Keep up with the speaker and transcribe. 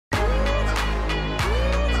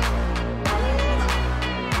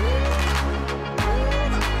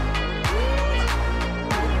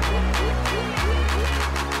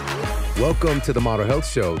Welcome to the Model Health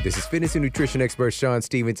Show. This is fitness and nutrition expert Shawn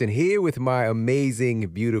Stevenson here with my amazing,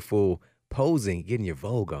 beautiful, posing, getting your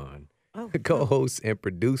Vogue on, co-host and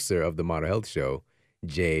producer of the Model Health Show,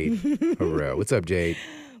 Jade Harrell. What's up, Jade?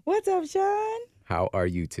 What's up, Shawn? How are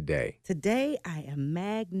you today? Today, I am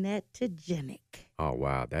magnetogenic. Oh,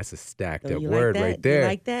 wow. That's a stacked So up you word like that? right there. You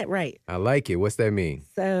like that? Right. I like it. What's that mean?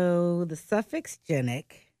 So the suffix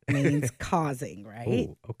genic means causing, right?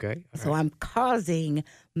 Oh, okay. All So right. I'm causing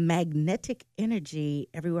magnetic energy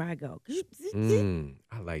everywhere I go.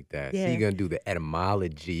 I like that. So Yeah. you're going to do the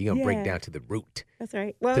etymology. You're going to break Yeah. down to the root. That's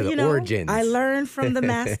right. Well, To the origins. I learned from the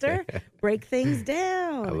master. Break things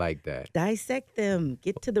down. I like that. Dissect them.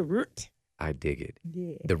 Get to the root. I dig it.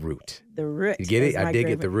 Yeah. The root. The root. You get it? is I my dig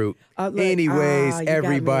great it, the one. root. Look, Anyways, you got me.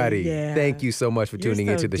 everybody, Yeah. thank you so much for You're tuning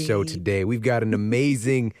so into the show deep. today. We've got an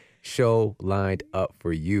amazing show lined up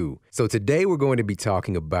for you. So today we're going to be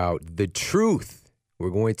talking about the truth. We're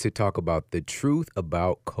going to talk about the truth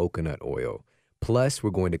about coconut oil. Plus, we're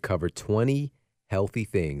going to cover 20 healthy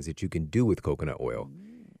things that you can do with coconut oil.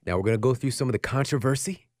 Now, we're going to go through some of the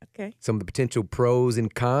controversy, Okay. some of the potential pros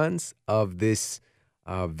and cons of this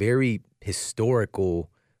very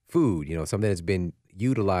historical food, something that's been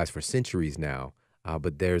utilized for centuries now.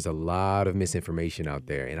 But there's a lot of misinformation out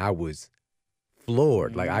there. And I was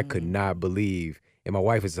floored. Like, I could not believe. And my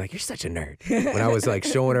wife was like, "You're such a nerd." When I was like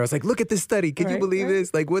showing her, I was like, "Look at this study. Can you Right, believe right.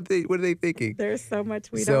 this? Like, what are they thinking?" There's so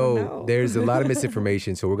much we So don't know. there's a lot of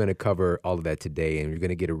misinformation. So we're going to cover all of that today. And you're going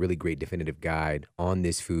to get a really great definitive guide on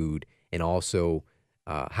this food and also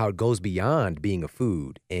how it goes beyond being a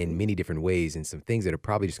food in many different ways and some things that are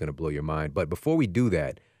probably just going to blow your mind. But before we do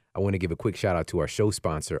that, I want to give a quick shout out to our show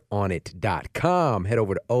sponsor, onnit.com. Head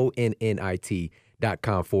over to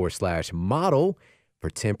onnit.com/model for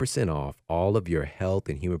 10% off all of your health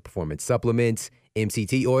and human performance supplements.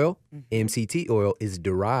 MCT oil. MCT oil is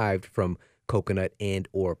derived from coconut and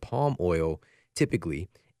or palm oil typically.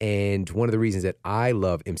 And one of the reasons that I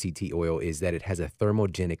love MCT oil is that it has a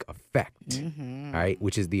thermogenic effect, all right,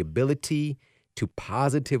 which is the ability to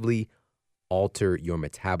positively alter your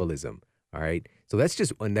metabolism, all right? So that's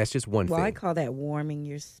just one Well, I thing. call that warming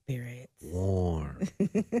your spirits. Warm.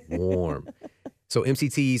 So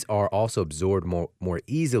MCTs are also absorbed more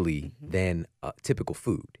easily than typical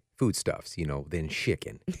foodstuffs, than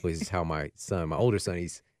chicken, which is how my older son,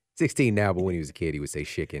 he's 16 now, but when he was a kid, he would say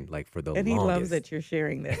chicken, like for the And longest. he loves that you're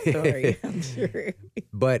sharing that story, I'm sure.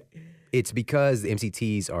 But it's because the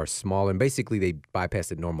MCTs are smaller, and basically they bypass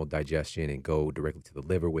the normal digestion and go directly to the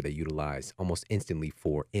liver where they utilize almost instantly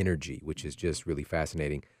for energy, which is just really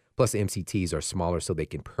fascinating. Plus, the MCTs are smaller, so they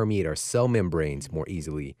can permeate our cell membranes more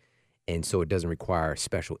easily. And so it doesn't require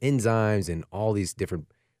special enzymes and all these different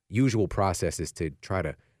usual processes to try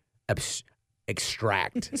to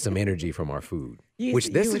extract some energy from our food. You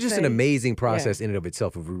This is would just an say- amazing process in and of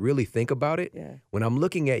itself. If we really think about it, Yeah. when I'm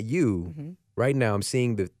looking at you right now, I'm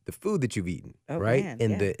seeing the food that you've eaten, Oh, right? man,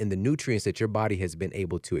 and yeah. the nutrients that your body has been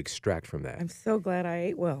able to extract from that. I'm so glad I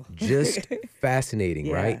ate well. Just fascinating,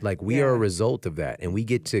 Yeah, right? Like we are a yeah. result of that. And we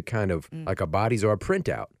get to kind of, like our bodies are a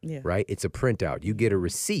printout, Yeah. right? It's a printout. You get a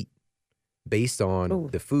receipt based on Ooh.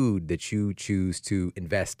 the food that you choose to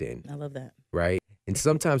invest in, I love that. right? And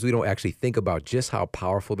sometimes we don't actually think about just how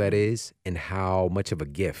powerful that is and how much of a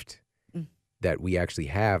gift that we actually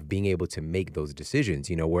have being able to make those decisions,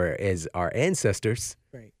 whereas our ancestors,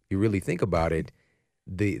 Right. if you really think about it,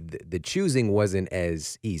 the choosing wasn't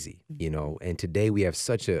as easy, and today we have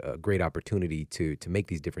such a great opportunity to make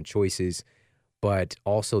these different choices, but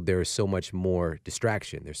also there is so much more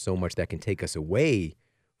distraction. There's so much that can take us away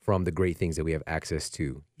from the great things that we have access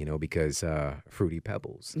to, because Fruity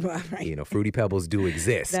Pebbles, Right. Fruity Pebbles do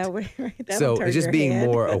exist. That way, right? That'll So turn it's just your being head.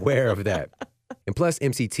 more aware of that. And plus,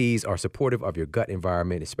 MCTs are supportive of your gut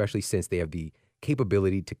environment, especially since they have the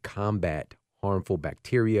capability to combat harmful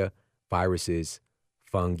bacteria, viruses,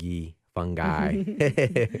 fungi,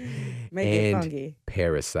 Make it and funky.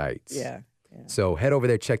 parasites. Yeah. So head over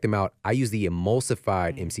there, check them out. I use the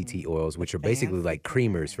emulsified MCT oils, which are basically like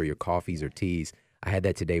creamers for your coffees or teas. I had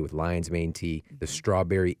that today with lion's mane tea, the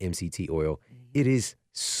strawberry MCT oil. It is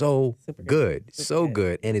so Super good, good. so Super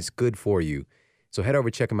good, and it's good for you. So head over,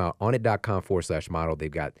 check them out, onnit.com/model.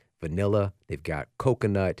 They've got vanilla, they've got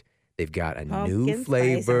coconut, they've got a Pumpkin new spice.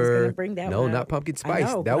 flavor. I was gonna bring that No, one not up. pumpkin I spice.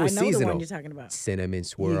 know, That but was I know seasonal. the one you're talking about. Cinnamon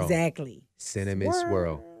swirl. Exactly. Cinnamon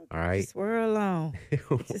swirl. All right. Just swirl on.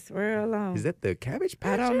 Just swirl on. Is that the cabbage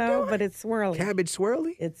patch? I don't you're know, doing? but it's swirly. Cabbage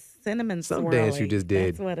swirly? It's cinnamon Some swirly. dance you just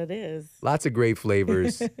did. That's what it is. Lots of great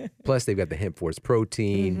flavors. Plus, they've got the hemp force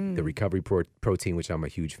protein, the recovery protein, which I'm a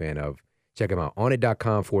huge fan of. Check them out.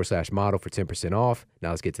 Onnit.com/model for 10% off. Now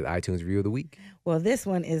let's get to the iTunes review of the week. Well, this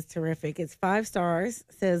one is terrific. It's 5 stars.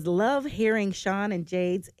 Says, love hearing Shawn and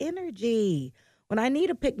Jade's energy. When I need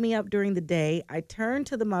a pick-me-up during the day, I turn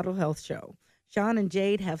to the Model Health Show. Shawn and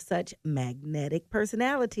Jade have such magnetic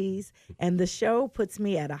personalities, and the show puts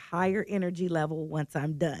me at a higher energy level once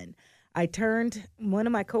I'm done. I turned one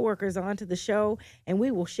of my coworkers onto the show, and we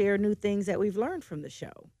will share new things that we've learned from the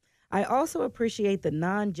show. I also appreciate the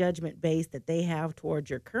non-judgment base that they have towards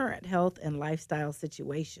your current health and lifestyle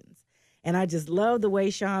situations. And I just love the way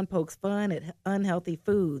Shawn pokes fun at unhealthy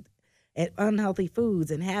foods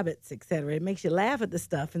and habits, etc. It makes you laugh at the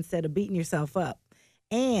stuff instead of beating yourself up.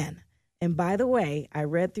 And by the way, I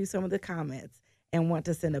read through some of the comments and want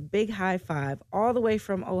to send a big high five all the way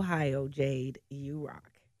from Ohio, Jade. You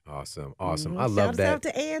rock. Awesome. Awesome. Mm-hmm. I love that. Shout out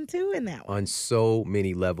to Ann, too, in that one. On so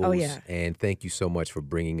many levels. Oh, yeah. And thank you so much for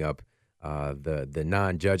bringing up the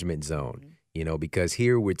non-judgment zone, because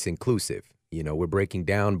here it's inclusive. We're breaking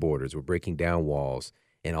down borders. We're breaking down walls.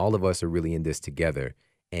 And all of us are really in this together.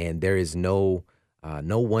 And there is no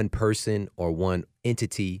one person or one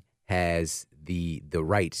entity has the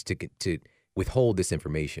rights to withhold this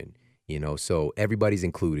information, so everybody's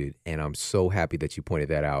included. And I'm so happy that you pointed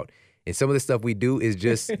that out. And some of the stuff we do is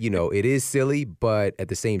just, it is silly, but at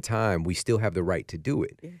the same time, we still have the right to do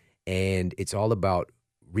it. Yeah. And it's all about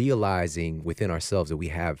realizing within ourselves that we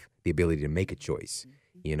have the ability to make a choice,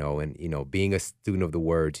 and, being a student of the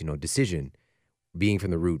words, decision, being from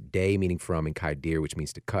the root day, meaning from, and kaidir, which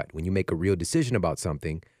means to cut. When you make a real decision about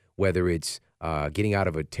something, whether it's getting out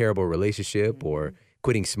of a terrible relationship or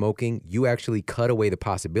quitting smoking, you actually cut away the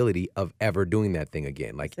possibility of ever doing that thing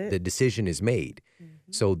again. Like the decision is made.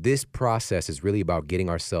 So this process is really about getting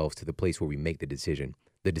ourselves to the place where we make the decision.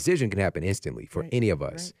 The decision can happen instantly for any of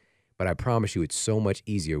us. But I promise you, it's so much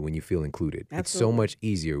easier when you feel included. Absolutely. It's so much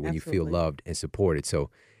easier when you feel loved and supported. So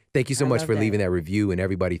thank you so much for leaving that review. And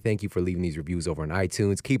everybody, thank you for leaving these reviews over on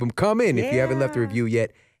iTunes. Keep them coming. Yeah. If you haven't left a review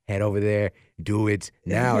yet, head over there. Do it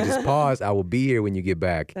now. Just pause. I will be here when you get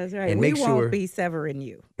back. That's right. And we won't be severing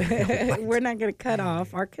you. We're not going to cut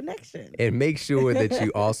off our connection. And make sure that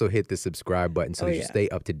you also hit the subscribe button so that you stay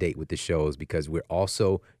up to date with the shows, because we're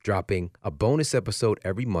also dropping a bonus episode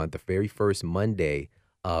every month, the very first Monday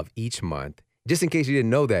of each month. Just in case you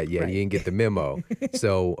didn't know that yet, you didn't get the memo.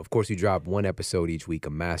 So, of course, we drop one episode each week,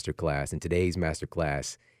 a masterclass. And today's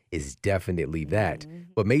masterclass is definitely that.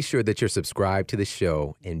 But make sure that you're subscribed to the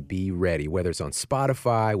show and be ready, whether it's on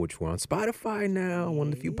Spotify, which we're on Spotify now, one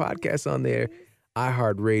of the few podcasts on there,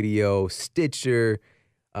 iHeartRadio, Stitcher,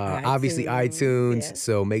 obviously iTunes. Yes.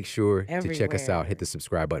 So make sure to check us out. Hit the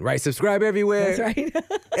subscribe button. Right, subscribe everywhere. That's right.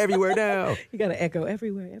 Everywhere now. You got to echo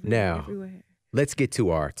everywhere. Everywhere. Let's get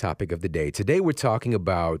to our topic of the day. Today, we're talking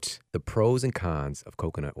about the pros and cons of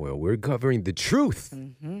coconut oil. We're covering the truth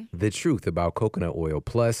about coconut oil,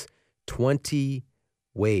 plus 20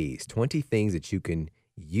 ways, 20 things that you can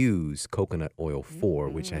use coconut oil for,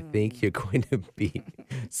 which I think you're going to be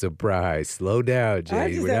surprised. Slow down,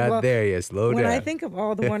 Jay. We're not there yet. Slow down. When I think of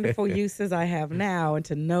all the wonderful uses I have now, and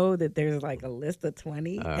to know that there's like a list of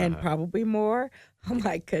 20 and probably more, I'm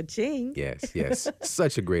like, ka-ching. Yes.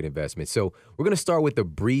 Such a great investment. So we're going to start with a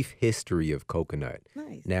brief history of coconut.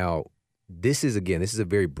 Nice. Now, this is a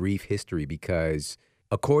very brief history because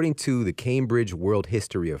according to the Cambridge World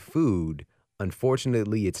History of Food,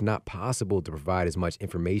 unfortunately, it's not possible to provide as much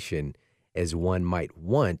information as one might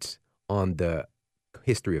want on the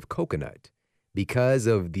history of coconut because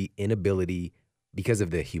of the inability, because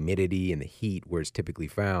of the humidity and the heat where it's typically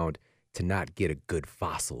found, to not get a good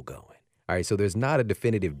fossil going. All right, so there's not a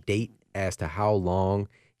definitive date as to how long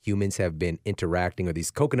humans have been interacting, or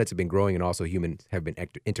these coconuts have been growing and also humans have been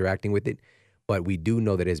interacting with it. But we do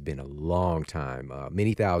know that it's been a long time,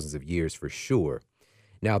 many thousands of years for sure.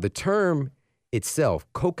 Now, the term itself,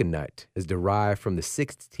 coconut, is derived from the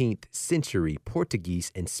 16th century Portuguese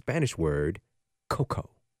and Spanish word coco,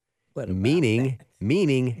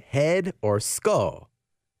 meaning head or skull.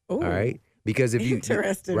 Ooh. All right, because if you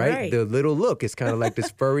right, the little look, it's kind of like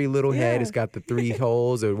this furry little head. It's got the 3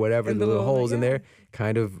 holes or whatever, the little holes in there,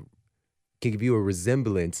 kind of can give you a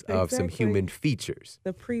resemblance of some human features.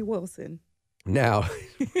 The pre-Wilson. Now,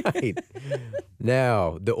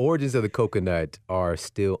 Now, the origins of the coconut are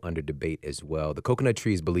still under debate as well. The coconut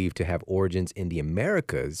tree is believed to have origins in the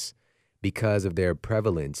Americas because of their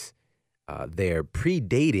prevalence. They're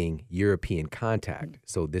predating European contact.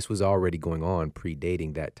 So this was already going on,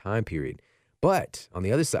 predating that time period. But on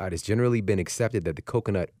the other side, it's generally been accepted that the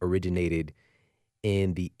coconut originated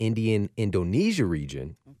in the Indonesia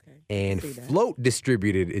region. And float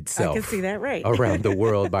distributed itself I can see that, right. around the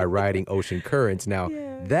world by riding ocean currents. Now,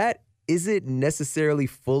 that is it necessarily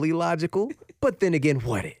fully logical? But then again,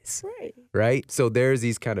 what is? Right. Right? So there's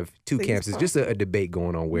these kind of two Things camps. It's just a possible. debate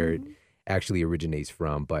going on where it actually originates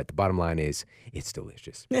from. But the bottom line is it's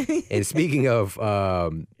delicious. And speaking of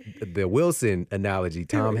the Wilson analogy,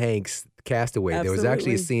 Tom Hanks, Castaway, there was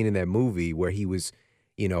actually a Absolutely. scene in that movie where he was,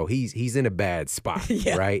 he's in a bad spot,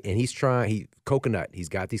 Yeah. right? And he's got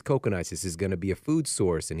these coconuts. This is going to be a food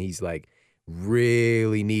source. And he's like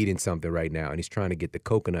really needing something right now. And he's trying to get the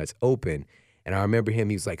coconuts open. And I remember he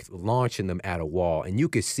was like launching them at a wall. And you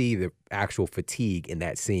could see the actual fatigue in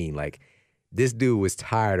that scene. Like this dude was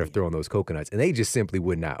tired of throwing those coconuts and they just simply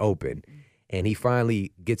would not open. And he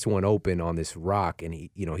finally gets one open on this rock, and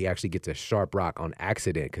he actually gets a sharp rock on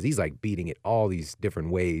accident because he's like beating it all these different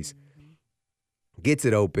ways. Gets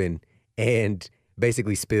it open and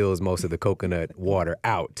basically spills most of the coconut water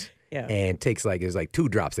out. Yeah. And there's like 2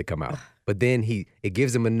 drops that come out. But then it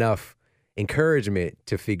gives him enough encouragement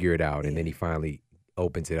to figure it out, and then he finally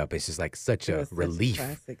opens it up. It's just like such It a was such relief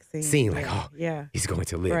classic scene. scene. Like, Yeah. oh, Yeah. he's going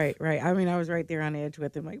to live. Right, right. I mean, I was right there on the edge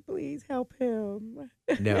with him, like, please help him.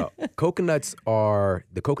 Now, the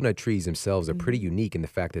coconut trees themselves are pretty unique in the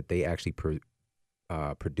fact that they actually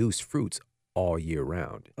produce fruits all year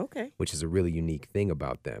round, Okay. which is a really unique thing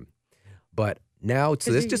about them. But now,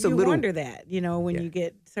 so that's just a you little. wonder that, when Yeah. you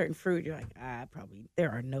get certain fruit, you're like, probably there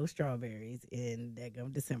are no strawberries in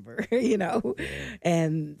daggum December,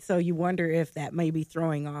 and so you wonder if that may be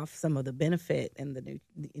throwing off some of the benefit and the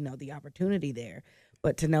new, the opportunity there.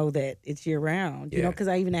 But to know that it's year round, Yeah. because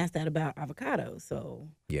I even asked that about avocados, so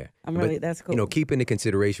Yeah, that's cool. Keep into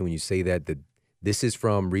consideration when you say that this is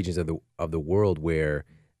from regions of the world where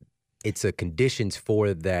it's a conditions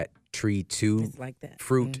for that tree to It's like that.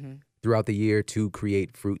 fruit throughout the year to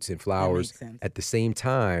create fruits and flowers. makes sense. At the same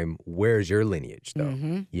time, where's your lineage though?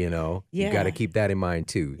 You got Yeah. to keep that in mind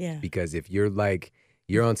too. Yeah. Because if you're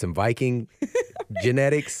on some Viking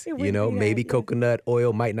genetics, It wouldn't be maybe that, yeah. coconut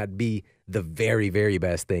oil might not be the very, very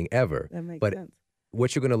best thing ever. That makes But sense.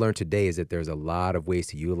 what you're going to learn today is that there's a lot of ways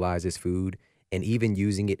to utilize this food, and even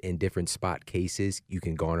using it in different spot cases, you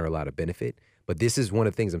can garner a lot of benefit. But this is one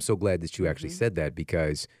of the things, I'm so glad that you actually said that,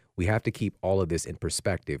 because we have to keep all of this in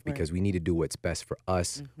perspective, because we need to do what's best for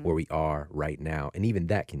us where we are right now. And even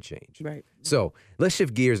that can change. Right. So let's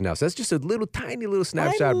shift gears now. So that's just a tiny little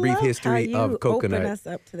snapshot, brief history of coconut. Open us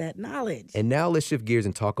up to that knowledge. And now let's shift gears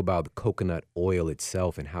and talk about the coconut oil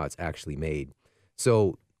itself and how it's actually made.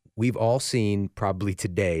 So we've all seen probably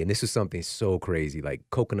today, and this is something so crazy, like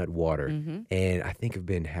coconut water. And I think I've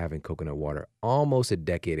been having coconut water almost a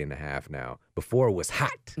decade and a half now. Before it was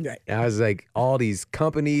hot. Right. And I was like, all these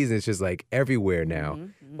companies, and it's just like everywhere now.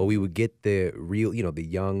 But we would get the real, the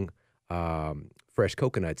young, fresh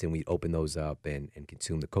coconuts, and we'd open those up and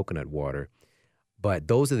consume the coconut water. But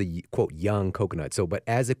those are the, quote, young coconuts. So, but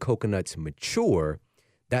as the coconuts mature,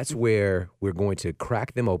 that's where we're going to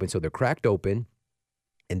crack them open. So they're cracked open,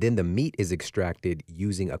 and then the meat is extracted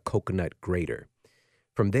using a coconut grater.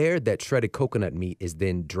 From there, that shredded coconut meat is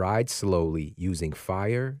then dried slowly using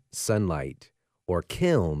fire, sunlight, or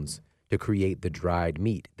kilns to create the dried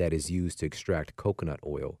meat that is used to extract coconut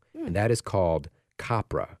oil. And that is called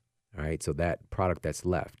copra, all right? So that product that's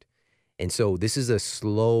left. And so this is a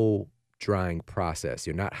slow drying process.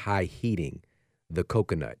 You're not high heating the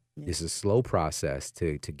coconut. This is a slow process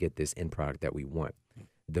to get this end product that we want,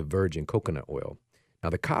 the virgin coconut oil. Now,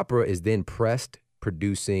 the copra is then pressed,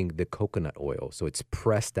 producing the coconut oil. So it's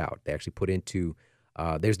pressed out. They actually put into,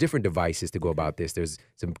 there's different devices to go about this. There's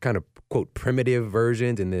some kind of, quote, primitive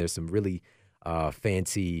versions, and there's some really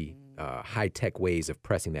fancy, high-tech ways of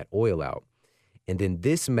pressing that oil out. And then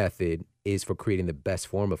this method is for creating the best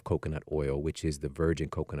form of coconut oil, which is the virgin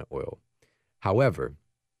coconut oil. However,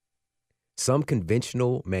 some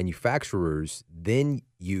conventional manufacturers then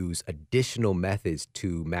use additional methods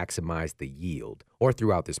to maximize the yield, or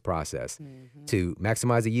throughout this process. To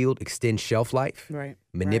maximize the yield, extend shelf life, Right.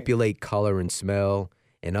 manipulate color and smell,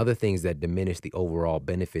 and other things that diminish the overall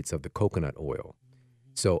benefits of the coconut oil.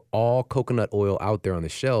 So all coconut oil out there on the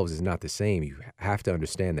shelves is not the same. You have to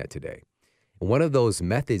understand that today. And one of those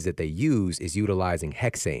methods that they use is utilizing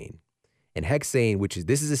hexane. And hexane,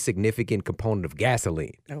 this is a significant component of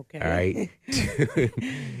gasoline, Okay. all right,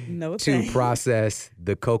 No to thanks. process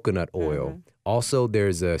the coconut oil. Also,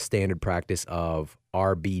 there's a standard practice of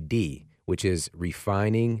RBD, which is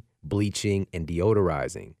refining, bleaching, and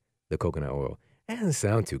deodorizing the coconut oil. That doesn't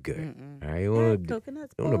sound too good, all right? You want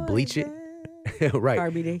Coconut's to bleach it? poison. Right.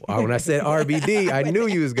 RBD. When I said RBD, I knew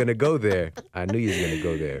you was going to go there. I knew you was going to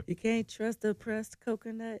go there. You can't trust a pressed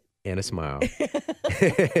coconut And a smile.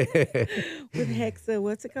 with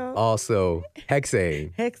what's it called? Also,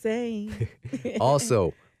 hexane. Hexane.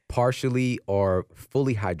 Also, partially or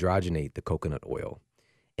fully hydrogenate the coconut oil.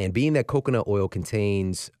 And being that coconut oil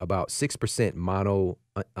contains about 6%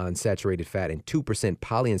 monounsaturated fat and 2%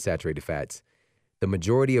 polyunsaturated fats, the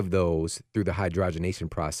majority of those through the hydrogenation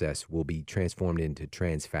process will be transformed into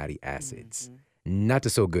trans fatty acids. Not the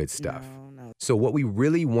so good stuff. No. So what we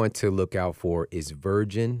really want to look out for is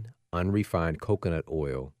virgin, unrefined coconut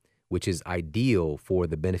oil, which is ideal for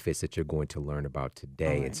the benefits that you're going to learn about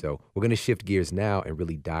today. Right. And so we're going to shift gears now and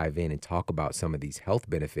really dive in and talk about some of these health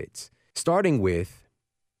benefits, starting with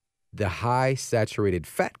the high saturated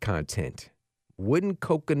fat content. Wouldn't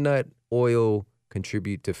coconut oil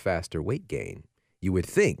contribute to faster weight gain? You would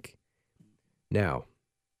think. Now,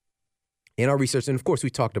 in our research, and of course, we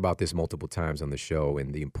talked about this multiple times on the show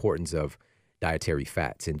and the importance of dietary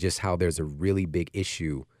fats and just how there's a really big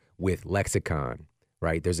issue with lexicon,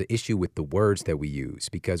 right? There's an issue with the words that we use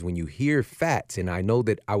because when you hear fats, and I know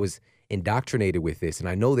that I was indoctrinated with this, and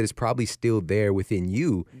I know that it's probably still there within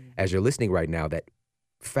you as you're listening right now, that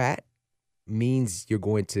fat means you're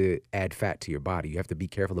going to add fat to your body. You have to be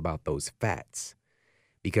careful about those fats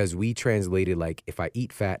because we translated like, if I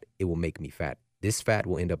eat fat, it will make me fat. This fat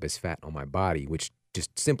will end up as fat on my body, which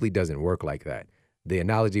just simply doesn't work like that. The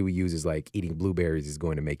analogy we use is like eating blueberries is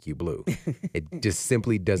going to make you blue. It just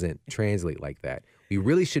simply doesn't translate like that. We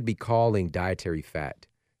really should be calling dietary fat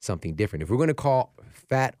something different. If we're going to call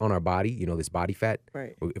fat on our body, you know, this body fat,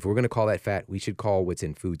 Right. if we're going to call that fat, we should call what's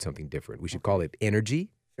in food something different. We should call it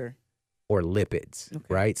energy Sure. or lipids, Okay.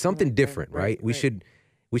 right? Something Right, different, right, right? We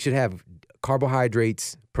right. should have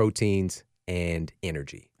carbohydrates, proteins, and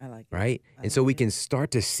energy. I like it. Right? I And so like we it. can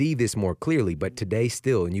start to see this more clearly, but today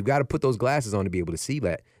still, and you've got to put those glasses on to be able to see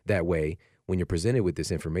that way when you're presented with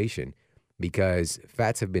this information because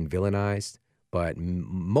fats have been villainized, but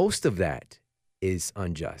most of that is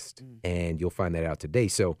unjust. And you'll find that out today.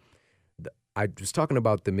 So I was talking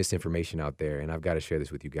about the misinformation out there, and I've got to share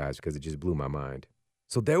this with you guys because it just blew my mind.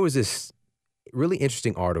 So there was this really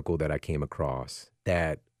interesting article that I came across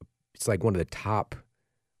that it's like one of the top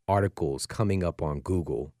articles coming up on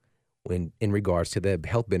Google in regards to the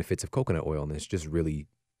health benefits of coconut oil. And it's just really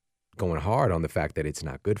going hard on the fact that it's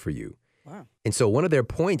not good for you. Wow. And so one of their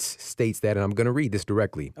points states that, and I'm going to read this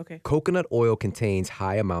directly. Okay. Coconut oil contains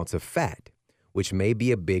high amounts of fat, which may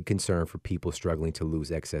be a big concern for people struggling to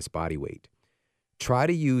lose excess body weight. Try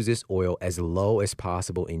to use this oil as low as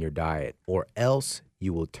possible in your diet, or else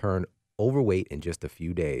you will turn overweight in just a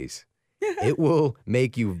few days. It will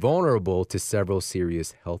make you vulnerable to several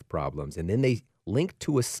serious health problems. And then they link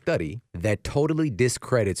to a study that totally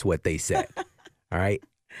discredits what they said. All right.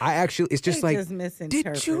 It's just They like, just did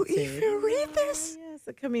misinterpreted. you even read this? Yeah, it's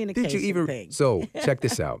a communication thing. So check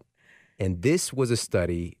this out. And this was a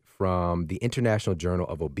study from the International Journal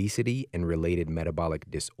of Obesity and Related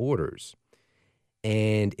Metabolic Disorders.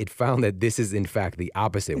 And it found that this is, in fact, the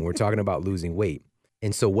opposite when we're talking about losing weight.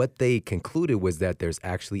 And so what they concluded was that there's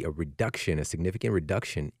actually a significant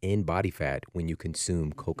reduction in body fat when you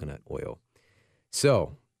consume coconut oil.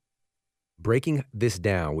 So breaking this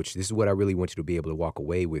down, which this is what I really want you to be able to walk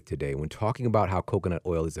away with today, when talking about how coconut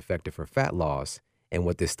oil is effective for fat loss and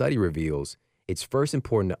what this study reveals, it's first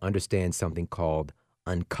important to understand something called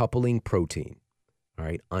uncoupling protein. All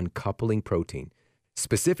right, uncoupling protein.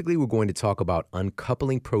 Specifically, we're going to talk about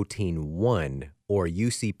uncoupling protein 1, or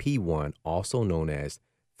UCP1, also known as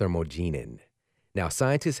thermogenin. Now,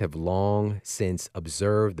 scientists have long since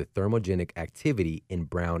observed the thermogenic activity in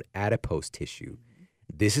brown adipose tissue.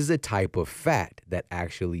 This is a type of fat that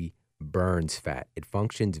actually burns fat. It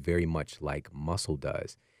functions very much like muscle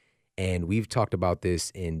does. And we've talked about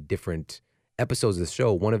this in different episodes of the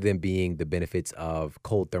show, one of them being the benefits of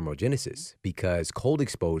cold thermogenesis, because cold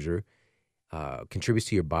exposure contributes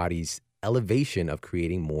to your body's elevation of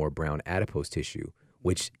creating more brown adipose tissue,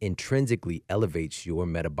 which intrinsically elevates your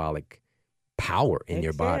metabolic power in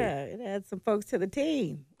your body. Yeah, it adds some folks to the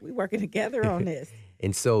team. We working together on this.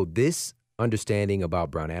 And so this understanding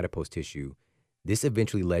about brown adipose tissue, this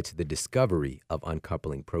eventually led to the discovery of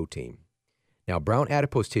uncoupling protein. Now, brown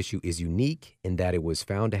adipose tissue is unique in that it was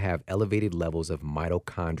found to have elevated levels of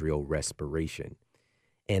mitochondrial respiration.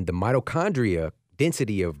 And the mitochondria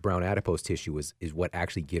density of brown adipose tissue is what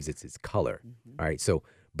actually gives it its color. All right, so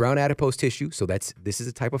brown adipose tissue, so this is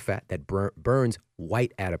a type of fat that burns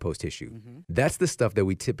white adipose tissue. That's the stuff that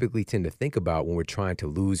we typically tend to think about when we're trying to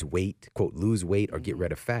lose weight, quote, lose weight or get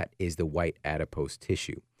rid of fat, is the white adipose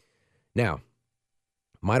tissue. Now,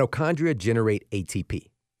 mitochondria generate ATP,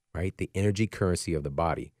 right? The energy currency of the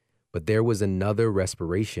body. But there was another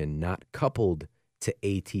respiration not coupled to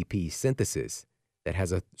ATP synthesis that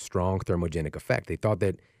has a strong thermogenic effect. They thought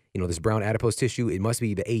that this brown adipose tissue, it must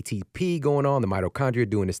be the ATP going on, the mitochondria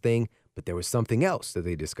doing this thing, but there was something else that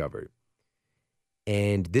they discovered.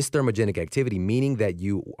 And this thermogenic activity, meaning that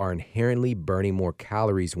you are inherently burning more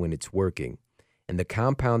calories when it's working. And the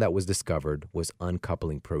compound that was discovered was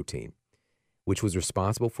uncoupling protein, which was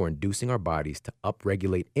responsible for inducing our bodies to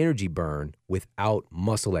upregulate energy burn without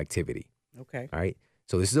muscle activity. Okay. All right.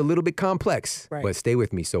 So this is a little bit complex, Right. but stay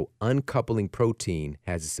with me. So uncoupling protein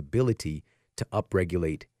has this ability to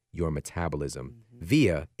upregulate your metabolism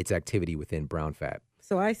via its activity within brown fat.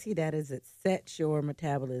 So I see that as it sets your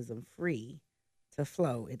metabolism free to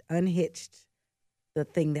flow. It unhitched the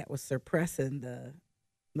thing that was suppressing the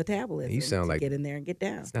metabolism. You sound to like- get in there and get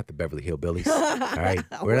down. It's not the Beverly Hillbillies. All right.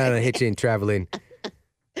 We're not unhitching, traveling.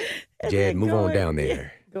 Jed, move on down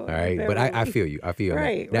there. Go All right. But I feel you. I feel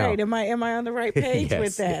Right, that. Now, right. Am I on the right page Yes,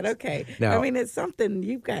 with that? yes. Okay. Now- I mean, it's something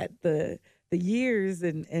you've got the years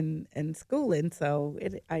and schooling, so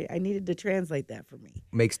I needed to translate that for me.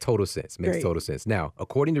 Makes total sense. Makes Great. total sense. Now,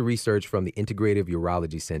 according to research from the Integrative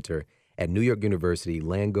Urology Center at New York University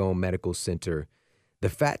Langone Medical Center, the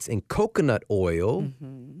fats in coconut oil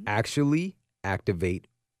Mm-hmm. actually activate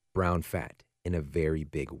brown fat in a very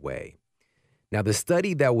big way. Now, the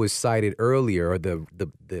study that was cited earlier, or the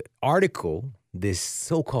article, this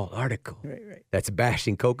so-called article Right. that's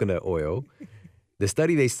bashing coconut oil, the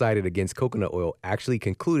study they cited against coconut oil actually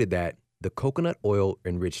concluded that the coconut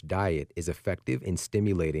oil-enriched diet is effective in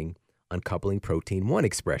stimulating uncoupling protein 1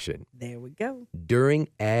 expression There we go. during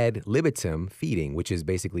ad libitum feeding, which is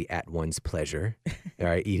basically at one's pleasure, all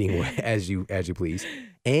right, eating as you please.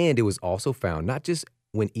 And it was also found not just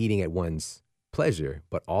when eating at one's pleasure,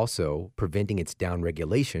 but also preventing its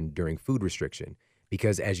downregulation during food restriction.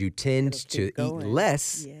 Because as you tend It'll to keep going. eat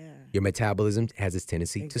less, Yeah. your metabolism has this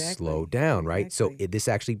tendency to slow down, right? So Exactly. this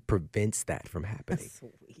actually prevents that from happening.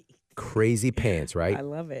 Sweet. Crazy pants, right? I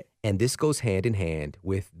love it. And this goes hand in hand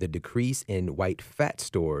with the decrease in white fat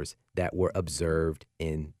stores that were observed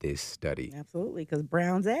in this study. Absolutely, because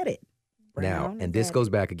Brown's at it. Now, Brown and is this at goes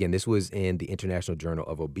it. back again, this was in the International Journal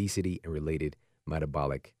of Obesity and Related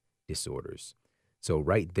Metabolic Disorders. So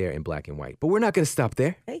right there in black and white. But we're not going to stop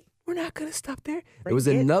there. Hey. We're not going to stop there. There Bring was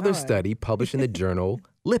it another on. study published in the journal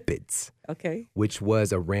Lipids, Okay. which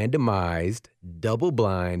was a randomized,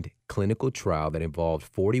 double-blind clinical trial that involved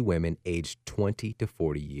 40 women aged 20 to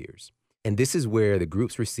 40 years. And this is where the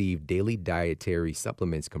groups received daily dietary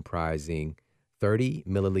supplements comprising 30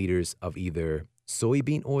 milliliters of either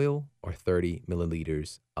soybean oil or 30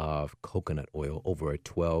 milliliters of coconut oil over a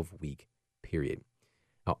 12-week period.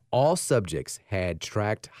 Now, all subjects had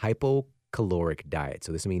tracked hypocaloric diet.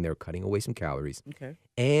 So this means they're cutting away some calories Okay.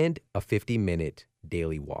 and a 50-minute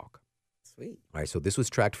daily walk. Sweet. All right, so this was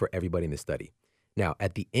tracked for everybody in the study. Now,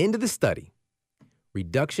 at the end of the study,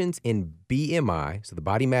 reductions in BMI, so the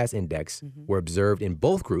body mass index, were observed in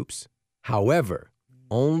both groups. However,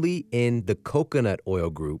 only in the coconut oil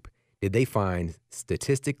group did they find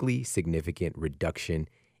statistically significant reduction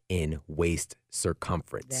in waist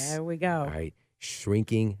circumference. There we go. All right,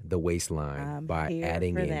 shrinking the waistline I'm by here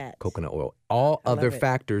adding for in that. coconut oil. All I love other it.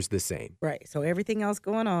 factors the same. Right. So everything else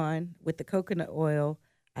going on with the coconut oil,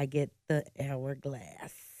 I get the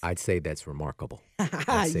hourglass. I'd say that's remarkable.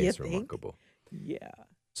 I'd say You it's think? remarkable. Yeah.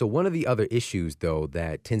 So one of the other issues, though,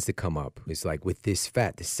 that tends to come up is like with this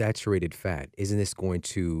fat, the saturated fat, isn't this going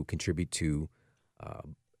to contribute to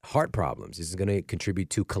heart problems? Is it going to contribute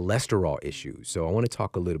to cholesterol issues? So I want to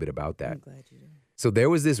talk a little bit about that. I'm glad you did. So there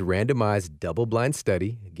was this randomized double-blind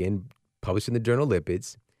study, again, published in the journal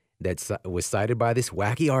Lipids, that was cited by this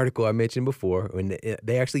wacky article I mentioned before. And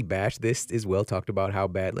they actually bashed this as well, talked about how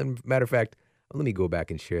bad. Matter of fact, let me go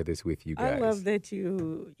back and share this with you guys. I love that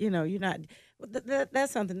you're not,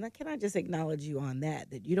 that's something, can I just acknowledge you on that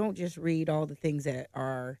you don't just read all the things that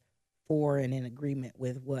are for and in agreement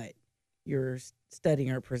with what you're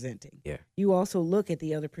studying or presenting. Yeah. You also look at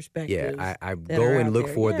the other perspectives. Yeah, I that go are and out look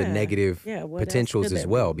there. for the Yeah. negative Yeah, well, that's potentials good as that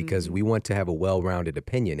well because we mhm. want to have a well-rounded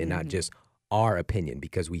opinion and not Mhm. just our opinion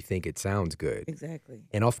because we think it sounds good. Exactly.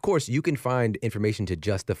 And of course, you can find information to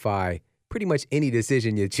justify pretty much any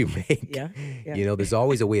decision that you make. Yeah. You know, there's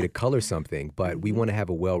always a way to color something, but we Mhm. want to have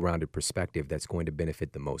a well-rounded perspective that's going to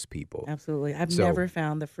benefit the most people. Absolutely. I've So- never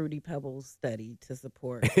found the Fruity Pebbles study to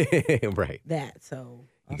support Right. that, so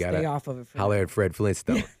I'll gotta stay off of it for Holler now. at Fred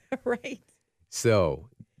Flintstone. Right. So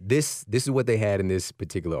this is what they had in this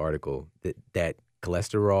particular article, that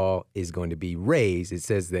cholesterol is going to be raised. It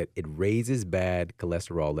says that it raises bad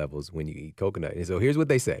cholesterol levels when you eat coconut. And so here's what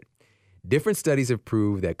they said. Different studies have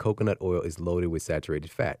proved that coconut oil is loaded with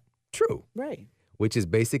saturated fat. True. Right. Which is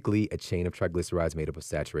basically a chain of triglycerides made up of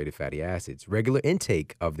saturated fatty acids. Regular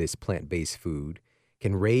intake of this plant-based food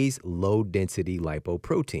can raise low-density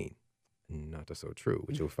lipoprotein. Not so true,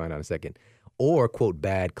 which you'll find out in a second. Or, quote,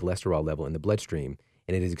 bad cholesterol level in the bloodstream.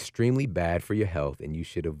 And it is extremely bad for your health, and you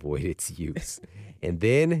should avoid its use. And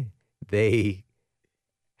then they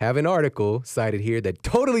have an article cited here that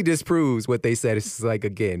totally disproves what they said. It's like,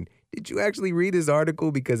 again, did you actually read this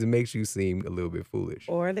article? Because it makes you seem a little bit foolish.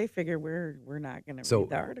 Or they figure we're not going to read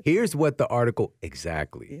the article. Here's what the article,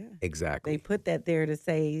 exactly. They put that there to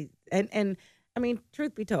say, and I mean,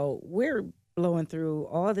 truth be told, we're blowing through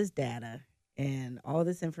all this data and all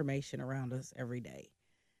this information around us every day.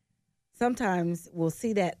 Sometimes we'll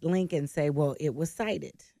see that link and say, well, it was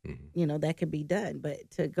cited. You know, that could be done.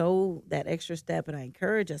 But to go that extra step, and I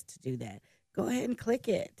encourage us to do that, go ahead and click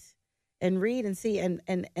it and read and see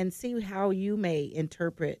and see how you may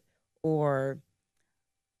interpret or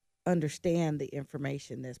understand the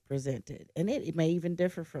information that's presented. And it may even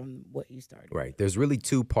differ from what you started. Right. There's really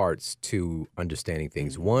two parts to understanding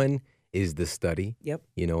things. One is the study,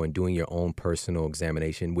 you know, and doing your own personal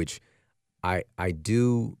examination, which I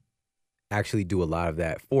do actually do a lot of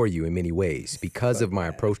that for you in many ways because of my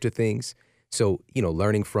approach to things. So, you know,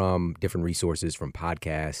 learning from different resources, from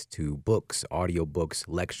podcasts to books, audiobooks,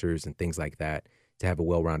 lectures, and things like that to have a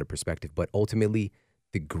well-rounded perspective. But ultimately,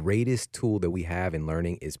 the greatest tool that we have in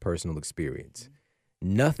learning is personal experience.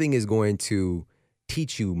 Nothing is going to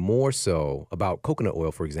teach you more so about coconut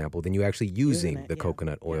oil, for example, than you actually using the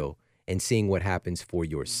coconut oil and seeing what happens for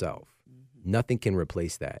yourself. Nothing can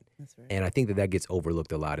replace that. That's right. And I think that gets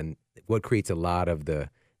overlooked a lot. And what creates a lot of the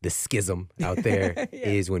schism out there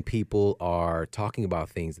is when people are talking about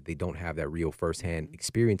things that they don't have that real firsthand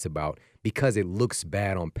experience about because it looks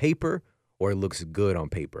bad on paper or it looks good on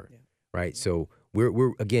paper, right? So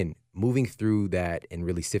we're again, moving through that and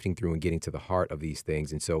really sifting through and getting to the heart of these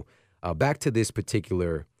things. And so back to this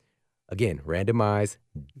particular, again, randomized,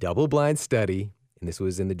 double-blind study, and this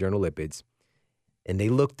was in the journal Lipids. And they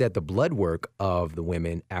looked at the blood work of the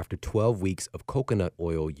women after 12 weeks of coconut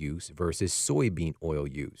oil use versus soybean oil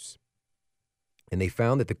use. And they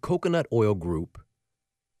found that the coconut oil group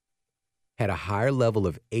had a higher level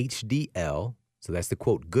of HDL, so that's the,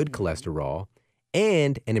 quote, good cholesterol,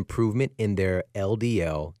 and an improvement in their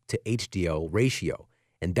LDL to HDL ratio.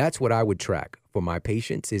 And that's what I would track for my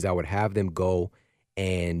patients is I would have them go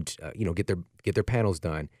and get their panels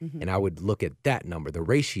done, and I would look at that number. The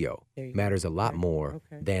ratio matters a lot more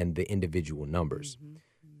than the individual numbers.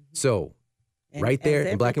 So, right there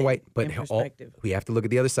in black and white, but we have to look at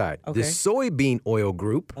the other side. The soybean oil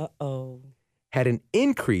group had an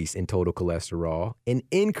increase in total cholesterol, an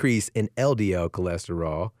increase in LDL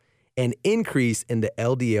cholesterol, an increase in the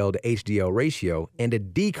LDL to HDL ratio, and a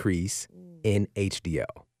decrease in HDL.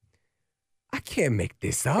 I can't make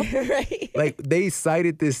this up. Right. Like, they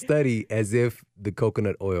cited this study as if the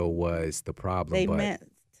coconut oil was the problem. They meant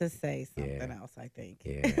to say something else, I think.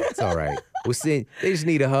 Yeah, it's all right. We'll see. They just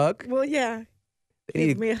need a hug. Well, yeah.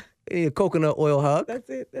 They need a coconut oil hug. That's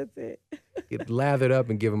it. Get lathered up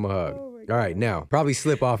and give them a hug. Oh, all right, now, probably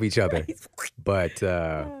slip off each other. But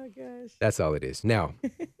oh, gosh. That's all it is. Now,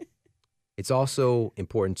 it's also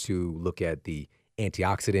important to look at the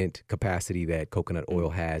antioxidant capacity that coconut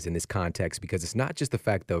oil has in this context, because it's not just the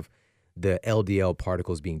fact of the LDL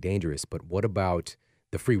particles being dangerous, but what about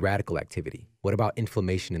the free radical activity? What about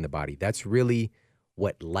inflammation in the body? That's really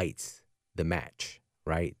what lights the match,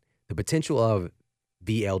 right? The potential of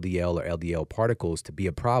VLDL or LDL particles to be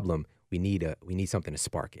a problem, we need something to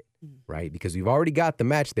spark it, right? Because we've already got the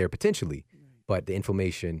match there potentially, but the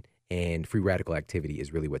inflammation and free radical activity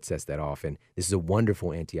is really what sets that off. And this is a wonderful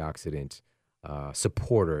antioxidant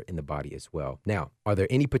supporter in the body as well. Now, are there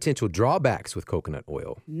any potential drawbacks with coconut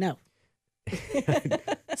oil? No.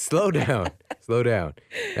 Slow down.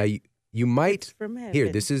 Now, you might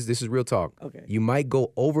here. This is real talk. Okay. You might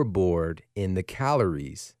go overboard in the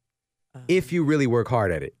calories if you really work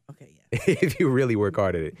hard at it. Okay. Yeah. If you really work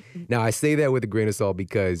hard at it. Now, I say that with a grain of salt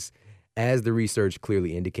because, as the research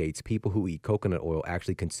clearly indicates, people who eat coconut oil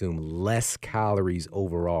actually consume less calories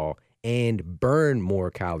overall and burn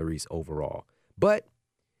more calories overall. But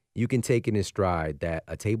you can take it in stride that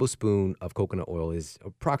a tablespoon of coconut oil is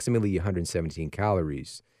approximately 117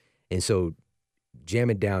 calories. And so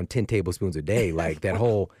jamming down 10 tablespoons a day, like that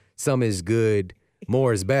whole some is good,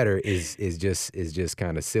 more is better is just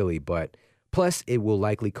kind of silly. But plus, it will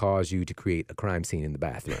likely cause you to create a crime scene in the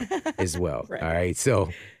bathroom as well. Right. All right. So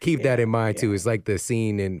keep that in mind, too. It's like the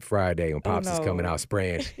scene in Friday when Pops is coming out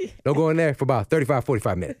spraying. Don't go in there for about 35,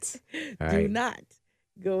 45 minutes. All right? Do not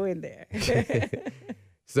go in there.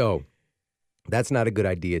 So That's not a good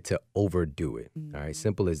idea to overdo it. All right,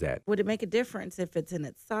 simple as that. Would it make a difference if it's in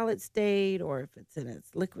its solid state or if it's in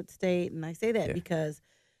its liquid state? And I say that Yeah. because,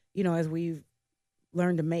 as we've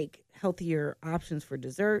learned to make healthier options for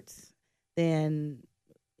desserts, then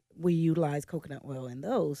we utilize coconut oil in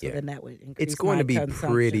those. So Yeah. then that would increase It's going my to be consumption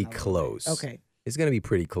pretty a little bit. close. Okay. It's going to be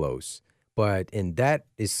pretty close.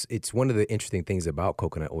 It's one of the interesting things about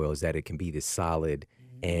coconut oil is that it can be this solid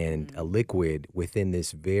and a liquid within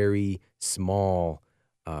this very small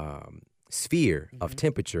sphere of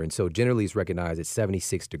temperature. And so generally it's recognized at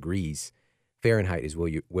 76 degrees Fahrenheit is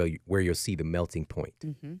where you'll see the melting point,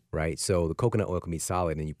 right? So the coconut oil can be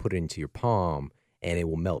solid and you put it into your palm and it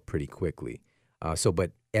will melt pretty quickly.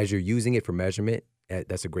 But as you're using it for measurement,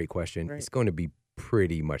 that's a great question. Right. It's going to be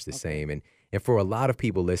pretty much the same. And for a lot of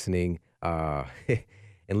people listening,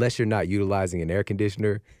 unless you're not utilizing an air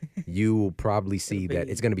conditioner, you will probably see that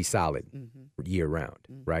it's going to be solid year round,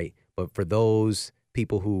 right? But for those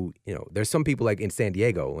people who, there's some people like in San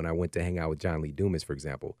Diego, when I went to hang out with John Lee Dumas, for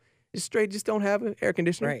example, just don't have an air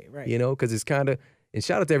conditioner. Right. Because it's kind of, and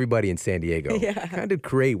shout out to everybody in San Diego. Yeah. Kind of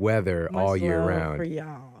great weather Much all year love round. for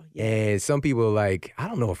y'all. Yeah. And some people are like, I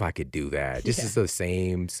don't know if I could do that. Just it's the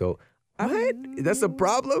same. So what? That's a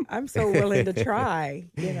problem? I'm so willing to try.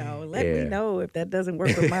 Let me know if that doesn't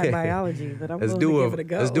work with my biology, but I'm willing to give it a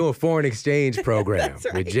go. Let's do a foreign exchange program That's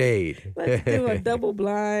right. with Jade. Let's do a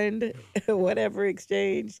double-blind, whatever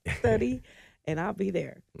exchange study, and I'll be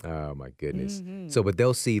there. Oh, my goodness. So, but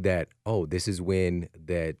they'll see that, this is when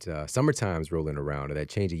that summertime's rolling around, or that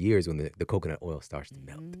change of years when the coconut oil starts to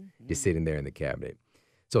melt, just sitting there in the cabinet.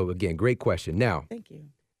 So, again, great question. Now, Thank you.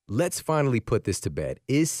 let's finally put this to bed.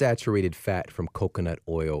 Is saturated fat from coconut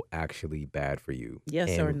oil actually bad for you?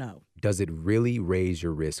 Yes And or no? does it really raise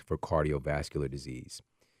your risk for cardiovascular disease?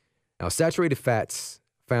 Now, saturated fats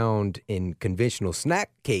found in conventional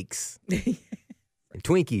snack cakes and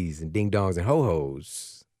Twinkies and Ding Dongs and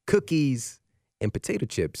Ho-Hos, cookies and potato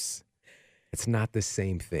chips, it's not the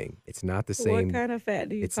same thing. It's not the same. What kind of fat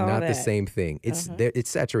do you It's call not that? the same thing. It's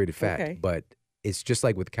saturated fat, Okay. but it's just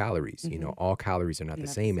like with calories. All calories are not the Not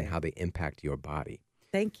the same in same. how they impact your body.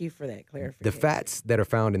 Thank you for that clarification. The fats that are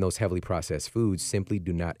found in those heavily processed foods simply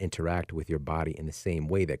do not interact with your body in the same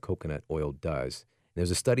way that coconut oil does. There's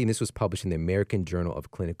a study, and this was published in the American Journal of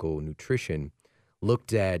Clinical Nutrition,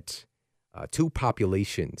 looked at two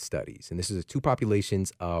population studies. And this is two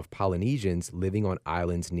populations of Polynesians living on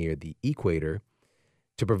islands near the equator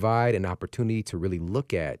to provide an opportunity to really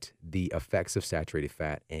look at the effects of saturated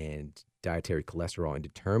fat and dietary cholesterol in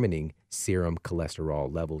determining serum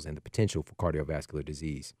cholesterol levels and the potential for cardiovascular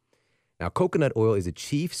disease. Now, coconut oil is a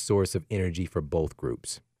chief source of energy for both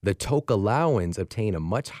groups. The Tokelauans obtain a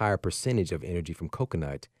much higher percentage of energy from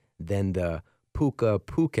coconut than the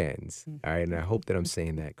Pukapukans. All right, and I hope that I'm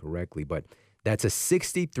saying that correctly, but that's a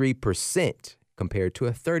 63% compared to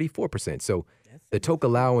a 34%. So the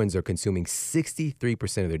Tokelauans are consuming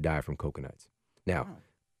 63% of their diet from coconuts. Now,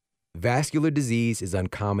 vascular disease is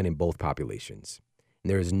uncommon in both populations. And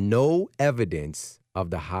there is no evidence of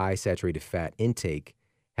the high saturated fat intake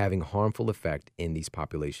having harmful effect in these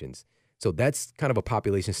populations. So that's kind of a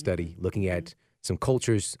population study looking at some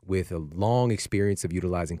cultures with a long experience of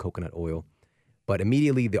utilizing coconut oil. But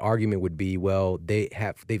immediately the argument would be, well, they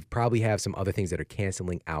probably have some other things that are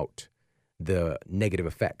canceling out the negative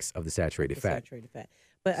effects of the saturated fat. Saturated fat.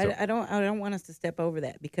 But So- I don't want us to step over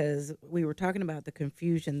that, because we were talking about the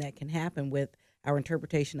confusion that can happen with our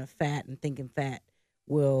interpretation of fat and thinking fat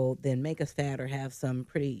will then make us fat or have some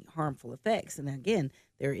pretty harmful effects. And again,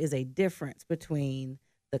 there is a difference between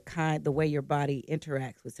the way your body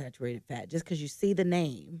interacts with saturated fat. Just because you see the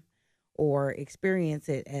name or experience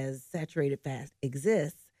it as saturated fat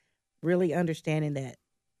exists, really understanding that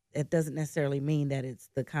it doesn't necessarily mean that it's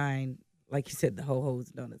the kind, like you said, the Ho-Hos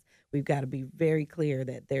and donuts. We've got to be very clear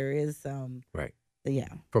that there is some, Right. yeah.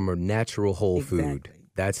 From a natural whole food. Exactly.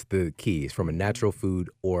 That's the key. It's from a natural food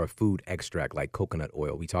or a food extract like coconut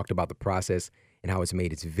oil. We talked about the process and how it's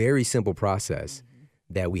made. It's a very simple process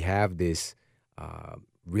that we have this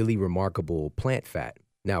really remarkable plant fat.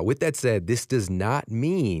 Now, with that said, this does not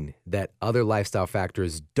mean that other lifestyle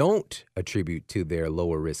factors don't attribute to their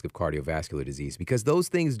lower risk of cardiovascular disease, because those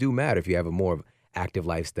things do matter. If you have a more active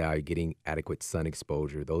lifestyle, you're getting adequate sun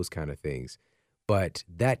exposure, those kind of things. But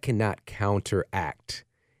that cannot counteract.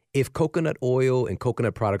 If coconut oil and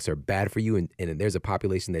coconut products are bad for you, and there's a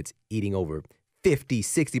population that's eating over 50,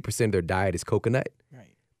 60% of their diet is coconut, Right.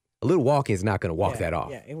 a little walking is not going to walk that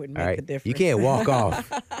off. Yeah, it would all make the difference. You can't walk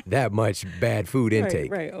off that much bad food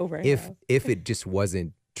intake. Right, over If half. if it just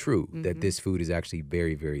wasn't true that this food is actually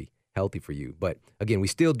very, very healthy for you. But again, we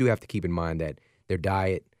still do have to keep in mind that their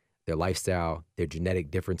diet their lifestyle, their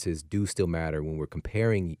genetic differences do still matter when we're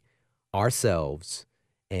comparing ourselves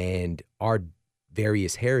and our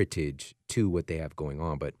various heritage to what they have going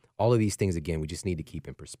on. But all of these things, again, we just need to keep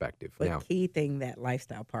in perspective. But Now, key thing, that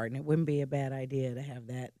lifestyle part, and it wouldn't be a bad idea to have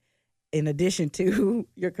that in addition to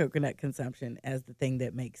your coconut consumption as the thing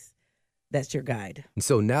that's your guide. and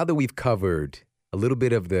so now that we've covered a little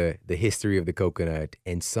bit of the history of the coconut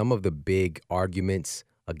and some of the big arguments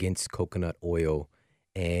against coconut oil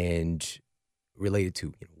and related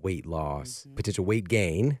to weight loss, potential weight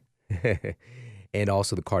gain, and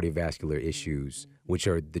also the cardiovascular issues, which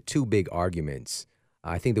are the two big arguments,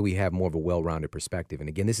 I think that we have more of a well-rounded perspective. And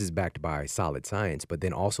again, this is backed by solid science, but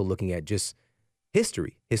then also looking at just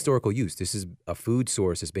historical use. This is a food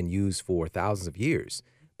source that's been used for thousands of years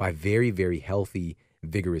by very, very healthy,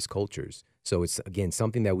 vigorous cultures. So it's, again,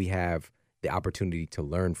 something that we have the opportunity to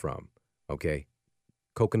learn from, okay?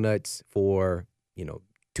 Coconuts for,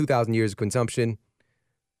 2,000 years of consumption,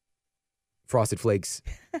 Frosted Flakes,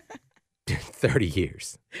 30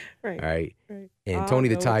 years. Right. All right. Right. And Tony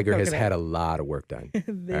the no, Tiger has coconut. had a lot of work done.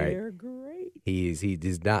 They're great. He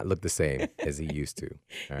does not look the same as he used to.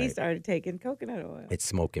 All He right. started taking coconut oil. It's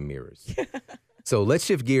smoke and mirrors. So let's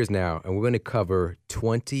shift gears now, and we're going to cover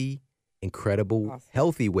 20 incredible, Awesome.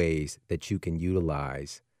 healthy ways that you can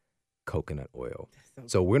utilize coconut oil.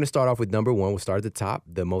 So we're going to start off with number one. We'll start at the top.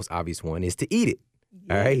 The most obvious one is to eat it.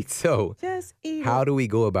 All right. So Just eat how it. do we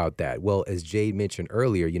go about that? Well, as Jade mentioned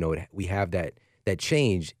earlier, we have that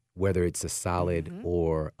change, whether it's a solid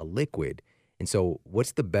or a liquid. And so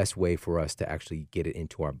what's the best way for us to actually get it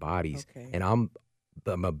into our bodies? Okay. And I'm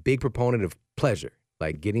a big proponent of pleasure,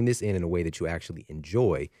 like getting this in a way that you actually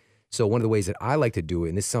enjoy. So one of the ways that I like to do it,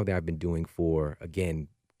 and this is something I've been doing for, again,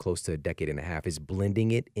 close to a decade and a half, is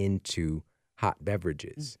blending it into hot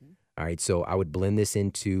beverages. All right, so I would blend this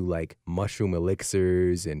into like mushroom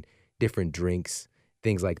elixirs and different drinks,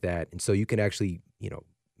 things like that. And so you can actually,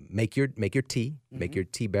 make your tea, make your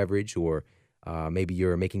tea beverage, or maybe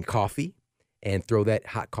you're making coffee, and throw that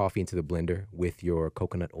hot coffee into the blender with your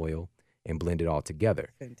coconut oil and blend it all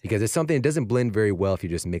together. Fantastic. Because it's something that doesn't blend very well if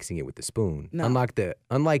you're just mixing it with the spoon. No. Unlike the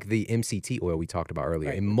MCT oil we talked about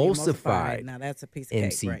earlier, Right, emulsified Now that's a piece of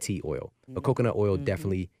cake. MCT oil. But coconut oil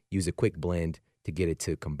definitely use a quick blend to get it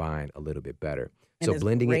to combine a little bit better. And So it's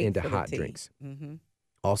blending it great into for the hot tea. drinks. Mm-hmm.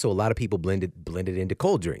 Also, a lot of people blend it into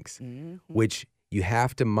cold drinks, which you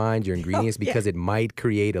have to mind your ingredients because it might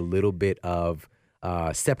create a little bit of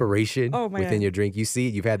separation within man. your drink. You see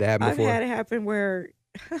it? You've had that happen I've before? had it happen where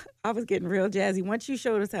I was getting real jazzy. Once you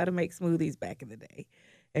showed us how to make smoothies back in the day,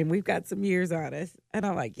 and we've got some years on us, and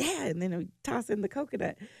I'm like, yeah, and then we toss in the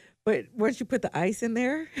coconut. But once you put the ice in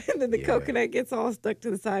there, and then the coconut gets all stuck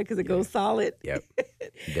to the side because it goes solid. Yep.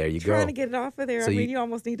 There you go. Trying to get it off of there, So you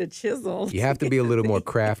almost need a chisel. You have to be a little more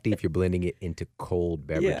crafty if you're blending it into cold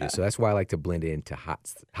beverages. Yeah. So that's why I like to blend it into hot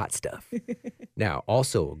stuff. Now,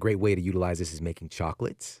 also a great way to utilize this is making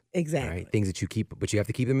chocolates. Exactly. Right? Things that you keep, but you have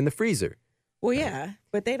to keep them in the freezer. Well, yeah,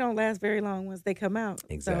 but they don't last very long once they come out.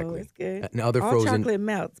 Exactly. So it's good. And other All frozen chocolate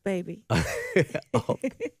melts, baby.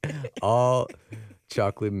 all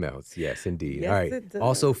chocolate melts. Yes, indeed. Yes, All right. it does.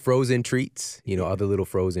 Also frozen treats, other little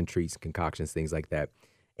frozen treats, concoctions, things like that.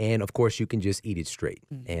 And of course, you can just eat it straight.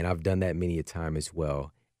 And I've done that many a time as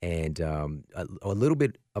well. And a little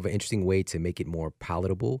bit of an interesting way to make it more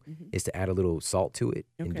palatable is to add a little salt to it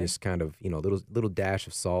and Okay. just kind of, a little dash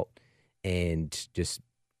of salt and just,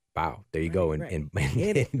 wow, there you go. And, right. and,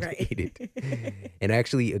 Get it, and right. eat it. And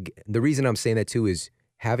actually, the reason I'm saying that too is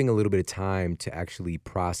having a little bit of time to actually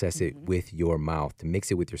process it with your mouth, to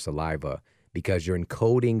mix it with your saliva, because you're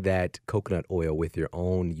encoding that coconut oil with your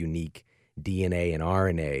own unique DNA and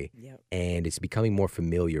RNA, Yep. and it's becoming more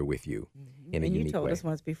familiar with you in a And you unique told way. us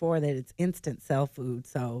once before that it's instant cell food.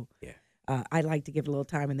 So Yeah. I like to give it a little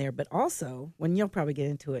time in there. But also, when you'll probably get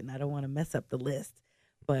into it, and I don't want to mess up the list,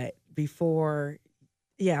 but before,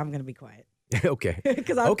 I'm going to be quiet. Okay.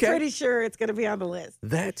 Because I'm Okay. pretty sure it's going to be on the list.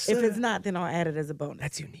 That's If it's not, then I'll add it as a bonus.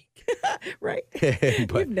 that's unique. Right?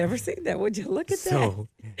 But- You've never seen that. Would you look at So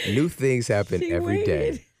new things happen She every day.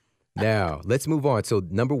 waited. Now, let's move on. So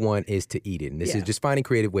number one is to eat it. And this Yeah. is just finding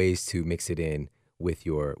creative ways to mix it in with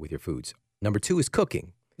your foods. Number two is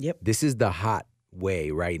cooking. that? Yep. This is the hot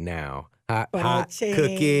way right now. Hot Ba-da-ching.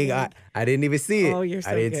 cooking. I didn't even see it. Oh, you're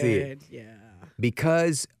so I didn't good. see it. Yeah.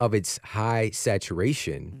 Because of its high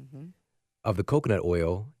saturation Mm-hmm. of the coconut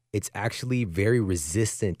oil, it's actually very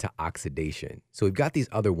resistant to oxidation. So we've got these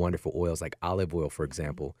other wonderful oils like olive oil, for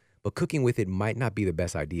example, but cooking with it might not be the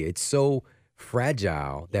best idea. It's so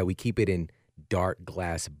fragile that we keep it in dark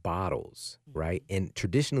glass bottles, right? And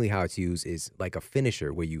traditionally how it's used is like a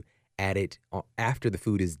finisher where you add it after the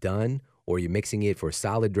food is done, or you're mixing it for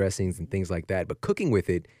salad dressings and things like that. But cooking with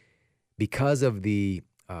it, because of the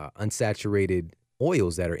unsaturated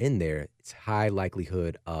oils that are in there, it's high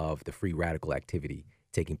likelihood of the free radical activity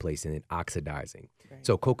taking place and it oxidizing. Right.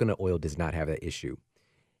 So coconut oil does not have that issue.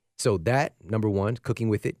 So that, number one, cooking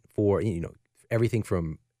with it for, everything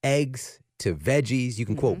from eggs to veggies. You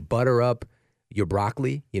can, quote, butter up your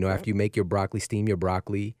broccoli, after you make your broccoli, steam your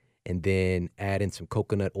broccoli, and then add in some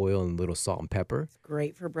coconut oil and a little salt and pepper. It's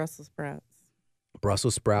great for Brussels sprouts.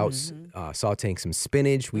 Brussels sprouts, sauteing some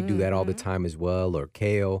spinach. We do that all the time as well, or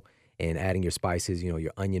kale, and adding your spices,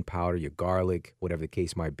 your onion powder, your garlic, whatever the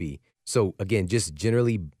case might be. So again, just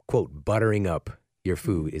generally, quote, buttering up your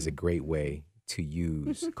food is a great way to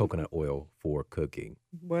use coconut oil for cooking.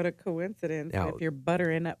 What a coincidence. Now, if you're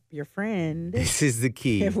buttering up your friend, this is the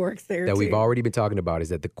key it works there that too. we've already been talking about, is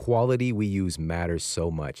that the quality we use matters so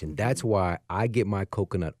much. And that's why I get my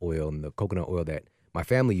coconut oil and the coconut oil that my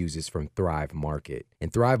family uses from Thrive Market.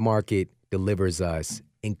 And Thrive Market delivers us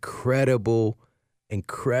incredible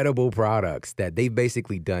products that they've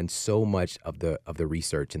basically done so much of the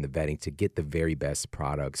research and the vetting to get the very best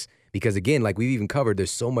products. Because again, like we've even covered,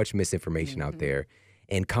 there's so much misinformation out there,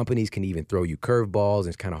 and companies can even throw you curveballs, and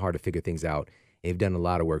it's kind of hard to figure things out. They've done a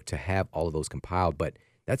lot of work to have all of those compiled, but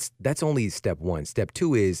that's only step one. Step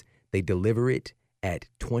two is they deliver it at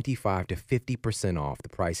 25 to 50% off the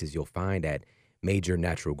prices you'll find at major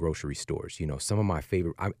natural grocery stores. Some of my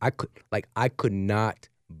favorite, I could not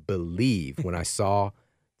believe when I saw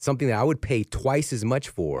something that I would pay twice as much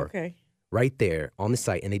for right there on the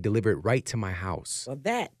site, and they deliver it right to my house. Well,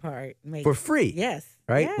 that part makes for free. Yes.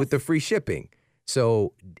 Right? Yes. With the free shipping.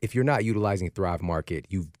 So if you're not utilizing Thrive Market,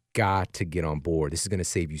 you've got to get on board. This is going to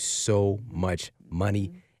save you so much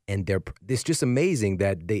money. And it's just amazing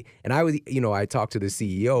that I talked to the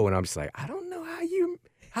CEO, and I'm just like, I don't know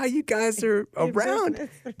how you guys are around,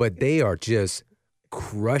 but they are just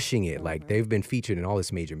crushing it. Like they've been featured in all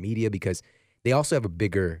this major media because they also have a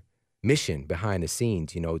bigger mission behind the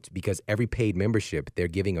scenes. It's because every paid membership, they're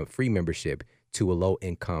giving a free membership to a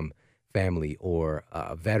low-income family or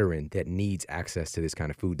a veteran that needs access to this kind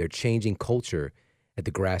of food. They're changing culture at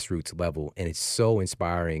the grassroots level, and it's so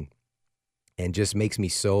inspiring and just makes me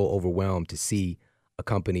so overwhelmed to see a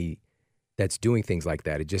company that's doing things like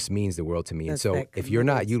that. It just means the world to me. And so if you're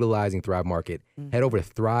not utilizing Thrive Market, head over to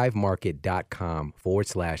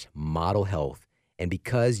thrivemarket.com/model health. And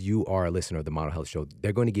because you are a listener of the Model Health Show,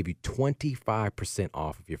 they're going to give you 25%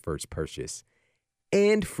 off of your first purchase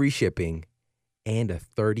and free shipping and a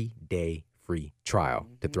 30-day free trial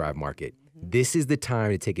to Thrive Market. This is the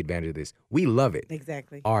time to take advantage of this. We love it.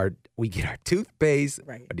 Exactly. We get our toothpaste,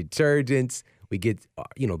 our detergents, we get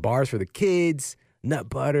bars for the kids, nut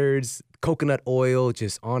butters, coconut oil,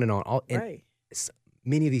 just on and on.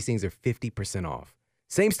 Many of these things are 50% off.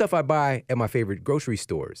 Same stuff I buy at my favorite grocery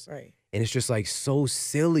stores. Right. And it's just like so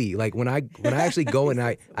silly. Like when I actually go and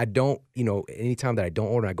I don't, anytime that I don't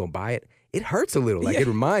order and I go and buy it, it hurts a little. Like it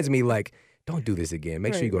reminds me like, don't do this again.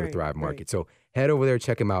 Make sure you go to Thrive Market. So head over there,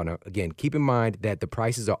 check them out. Now, again, keep in mind that the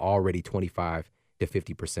prices are already 25 to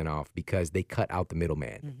 50% off because they cut out the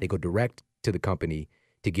middleman. They go direct to the company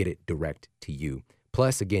to get it direct to you.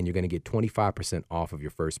 Plus, again, you're going to get 25% off of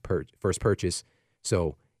your first purchase.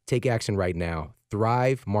 So take action right now.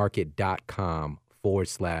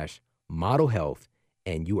 thrivemarket.com/model health,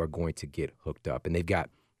 and you are going to get hooked up. And they've got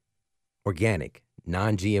organic,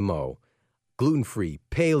 non-GMO, gluten-free,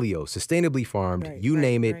 paleo, sustainably farmed, you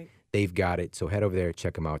name it, they've got it. So head over there,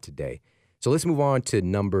 check them out today. So let's move on to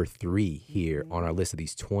number 3 here on our list of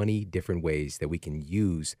these 20 different ways that we can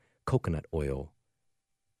use coconut oil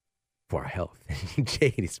for our health.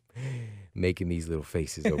 Jade is making these little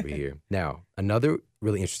faces over here. Now, another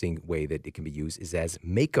really interesting way that it can be used is as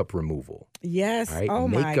makeup removal. Yes. Right? Oh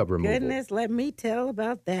makeup my removal. goodness. Let me tell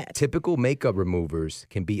about that. Typical makeup removers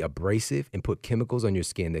can be abrasive and put chemicals on your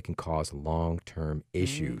skin that can cause long-term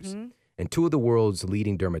issues. And 2 of the world's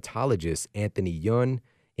leading dermatologists, Anthony Yun,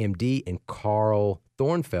 MD, and Carl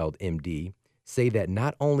Thornfeld, MD, say that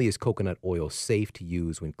not only is coconut oil safe to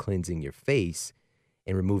use when cleansing your face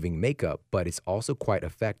and removing makeup, but it's also quite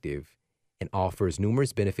effective and offers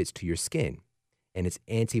numerous benefits to your skin. And its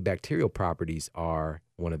antibacterial properties are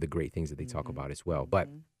one of the great things that they talk about as well. But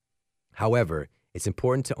however, it's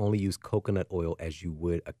important to only use coconut oil as you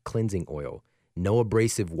would a cleansing oil. No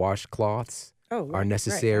abrasive washcloths are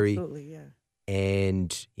necessary. Absolutely, yeah.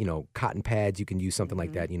 And, cotton pads, you can use something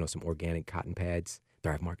like that, some organic cotton pads.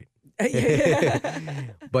 Thrive Market.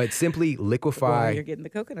 But simply liquefy. You're getting the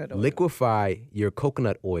coconut oil. Liquefy your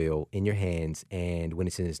coconut oil in your hands, and when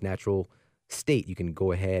it's in its natural state, you can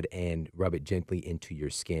go ahead and rub it gently into your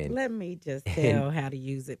skin. Let me just And tell how to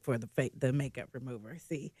use it for the makeup remover.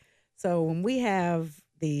 See, so when we have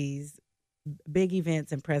these big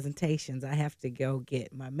events and presentations, I have to go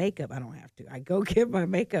get my makeup. I don't have to. I go get my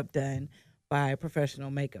makeup done by a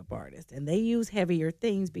professional makeup artist, and they use heavier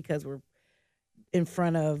things because we're in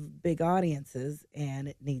front of big audiences and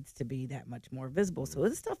it needs to be that much more visible. So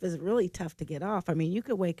this stuff is really tough to get off. I mean, you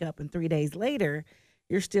could wake up and 3 days later,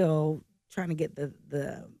 you're still trying to get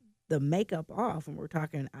the makeup off, and we're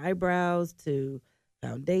talking eyebrows to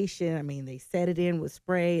foundation. I mean, they set it in with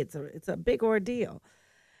spray. It's a big ordeal.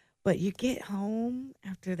 But you get home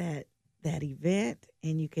after that event,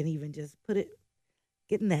 and you can even just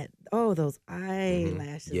getting those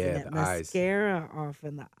eyelashes Yeah, and that the eyes. mascara off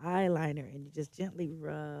and the eyeliner, and you just gently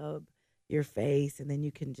rub your face, and then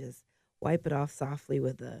you can just wipe it off softly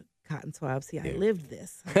with a cotton swab. See, I lived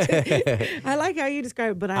this. I like how you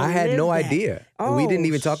describe it, but I had lived no that. idea. Oh, We didn't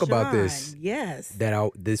even talk about this. Shawn, yes.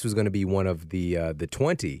 This was going to be one of the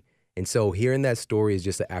 20. And so hearing that story is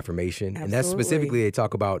just an affirmation. And that's Absolutely. specifically, they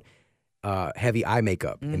talk about heavy eye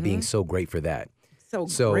makeup and being so great for that.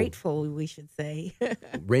 So grateful, we should say.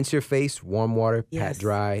 Rinse your face, warm water, pat Yes.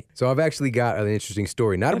 dry. So I've actually got an interesting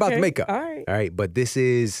story, not about the Okay, makeup. all right. All right. But this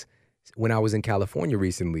is when I was in California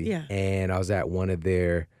recently. Yeah. And I was at one of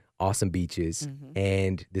their awesome beaches. Mhm.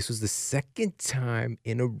 And this was the second time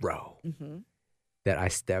in a row that I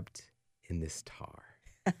stepped in this tar.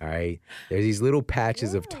 All right. There's these little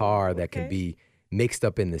patches of tar that can okay. be mixed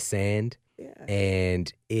up in the sand. Yeah.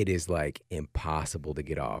 And it is like impossible to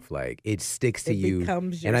get off. Like it sticks to It you.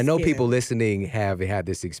 becomes your And I know people skin. listening have had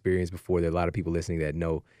this experience before. There are a lot of people listening that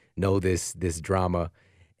know this drama.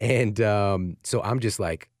 And so I'm just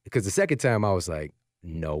like, because the second time I was like,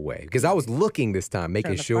 no way. Because I was looking this time, making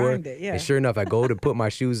Trying to sure. find it, yeah. And sure enough, I go to put my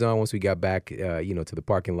shoes on once we got back, to the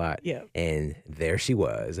parking lot. Yeah. And there she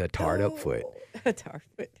was, a tarred up foot. A tar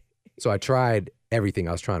foot. So I tried everything.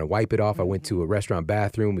 I was trying to wipe it off. I went to a restaurant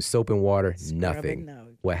bathroom with soap and water. Scrub it, Nothing. no.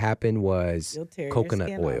 What happened was You'll tear coconut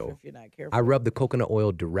your skin oil. off if you're not careful. I rubbed the coconut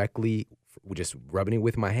oil directly, just rubbing it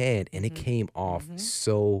with my hand, and it came off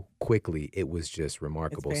so quickly. It was just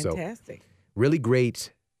remarkable. It's So fantastic. really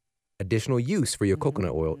great additional use for your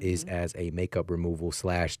coconut oil is as a makeup removal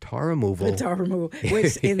 / tar removal. The tar removal,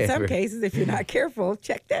 which in Yeah, some right. cases, if you're not careful,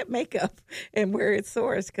 check that makeup and where it's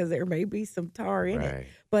sourced because there may be some tar in it. Right.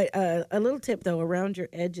 But a little tip though, around your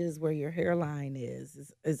edges where your hairline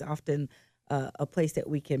is often a place that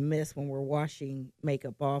we can miss when we're washing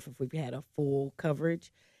makeup off if we've had a full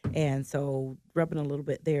coverage. And so rubbing a little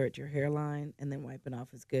bit there at your hairline and then wiping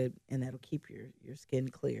off is good, and that'll keep your skin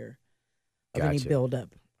clear of any Gotcha.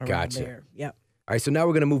 buildup around Gotcha. there. Yep. All right, so now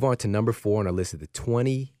we're going to move on to number 4 on our list of the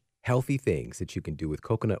 20 healthy things that you can do with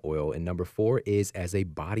coconut oil. And number 4 is as a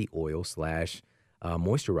body oil /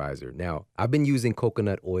 moisturizer. Now, I've been using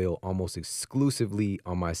coconut oil almost exclusively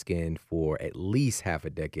on my skin for at least half a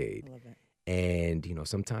decade. I love it. And,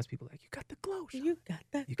 sometimes people are like, you got the glow, Shawn. You got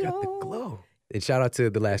the You glow. got the glow. And shout out to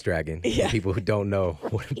The Last Dragon. Yeah. For people who don't know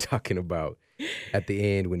what I'm talking about. At the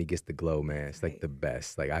end, when he gets the glow, man, it's like Right. the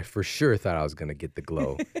best. Like, I for sure thought I was going to get the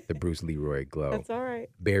glow, the Bruce Leroy glow. That's all right.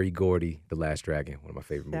 Barry Gordy, The Last Dragon, one of my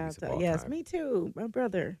favorite movies Shout of out. all Yes, time. me too. My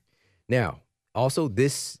brother. Now, also,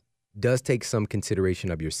 this does take some consideration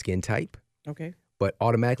of your skin type, Okay. but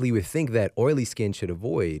automatically you would think that oily skin should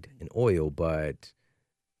avoid an oil, but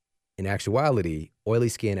in actuality, oily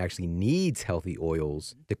skin actually needs healthy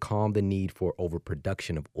oils to calm the need for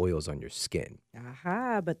overproduction of oils on your skin.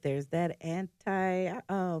 Aha, but there's that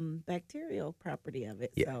bacterial property of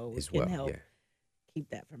it. Yeah, So it as can well. help Yeah. keep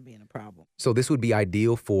that from being a problem. So this would be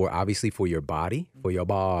ideal for obviously for your body, for your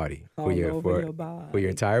body, All for your over your body. for your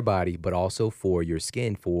entire body, but also for your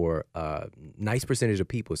skin. For a nice percentage of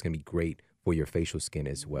people, it's gonna be great for your facial skin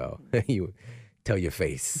as well. You tell your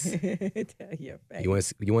face. Tell your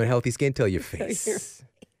face. You want healthy skin? Tell your Tell your face.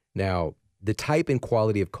 Now, the type and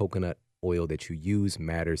quality of coconut oil that you use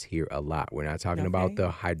matters here a lot. We're not talking about Okay. the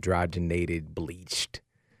hydrogenated, bleached,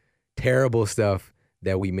 terrible stuff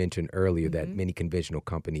that we mentioned earlier that many conventional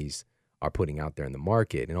companies are putting out there in the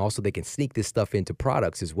market. And also they can sneak this stuff into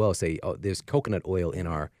products as well. Say, oh, there's coconut oil in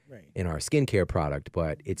our Right. skincare product,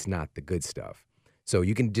 but it's not the good stuff. So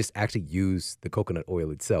you can just actually use the coconut oil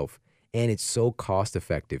itself. And it's so cost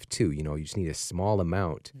effective too. You just need a small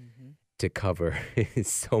amount to cover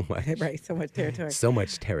so much. Right. So much territory. So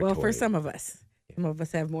much territory. Well, for some of us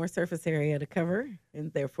have more surface area to cover,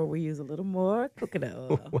 and therefore we use a little more coconut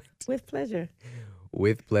oil What? with pleasure.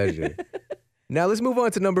 With pleasure. Now let's move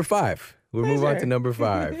on to number 5. We'll move on to Pleasure. number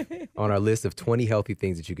 5 on our list of 20 healthy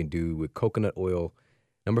things that you can do with coconut oil.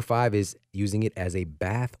 Number 5 is using it as a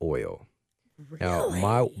bath oil. Now,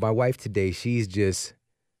 Really? my wife today, she's just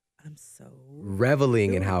I'm so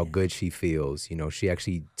reveling in how curious. good she feels. You know, she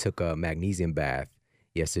actually took a magnesium bath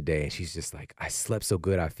yesterday, and she's just like, I slept so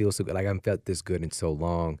good. I feel so good. Like I haven't felt this good in so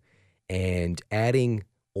long. And adding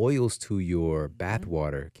oils to your bath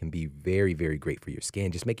water can be very, very great for your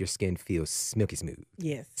skin. Just make your skin feel milky smooth.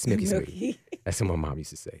 Yes. Milky smooth. Milky. That's what my mom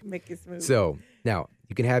used to say. Make it smooth. So now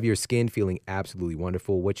you can have your skin feeling absolutely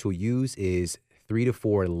wonderful. What you'll use is 3 to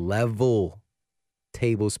 4 level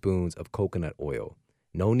tablespoons of coconut oil.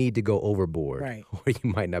 No need to go overboard, Right. or you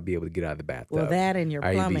might not be able to get out of the bathtub. Well, that and your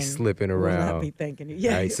Or you'd plumbing be slipping will around. not be thanking you.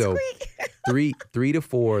 Yeah. All right, so squeak. 3 to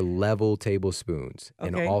 4 level tablespoons,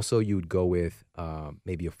 and Okay. also you'd go with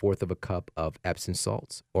maybe 1/4 of a cup of Epsom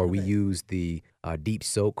salts, or we Okay. use the deep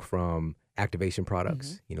soak from Activation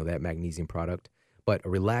Products. Mm-hmm. You know, that magnesium product. But a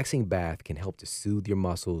relaxing bath can help to soothe your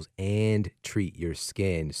muscles and treat your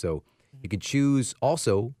skin. So you can choose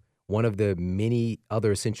also one of the many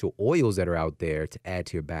other essential oils that are out there to add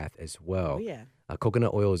to your bath as well. Oh, yeah.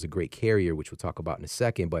 Coconut oil is a great carrier, which we'll talk about in a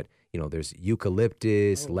second. But you know, there's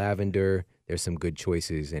eucalyptus, lavender. There's some good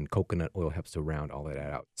choices, and coconut oil helps to round all of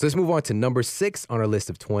that out. So let's move on to number 6 on our list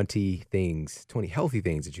of 20 healthy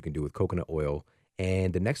things that you can do with coconut oil.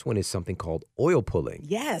 And the next one is something called oil pulling.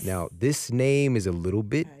 Yes. Now, this name is a little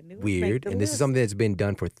bit I knew it'd make weird, the and this is list. something that's been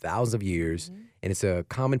done for thousands of years, and it's a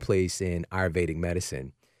commonplace in Ayurvedic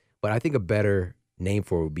medicine. But I think a better name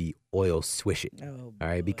for it would be oil swishing. Oh, All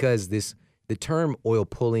right, because the term oil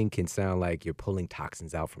pulling can sound like you're pulling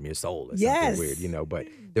toxins out from your soul or something weird, you know. But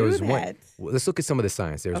there was one. that. Well, let's look at some of the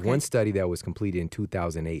science. There was Okay. one study that was completed in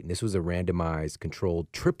 2008, and this was a randomized,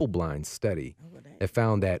 controlled, triple-blind study that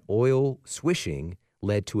found that oil swishing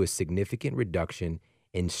led to a significant reduction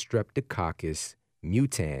in Streptococcus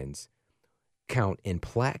mutans count in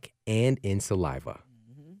plaque and in saliva.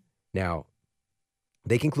 Now,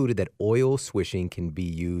 they concluded that oil swishing can be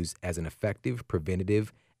used as an effective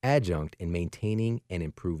preventative adjunct in maintaining and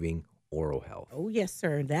improving oral health. Oh, yes,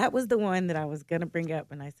 sir. That was the one that I was going to bring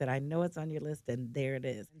up. And I said, I know it's on your list, and there it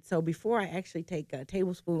is. So before I actually take a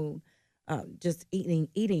tablespoon, just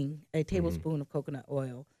eating a tablespoon of coconut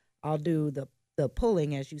oil, I'll do the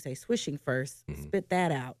pulling, as you say, swishing first, spit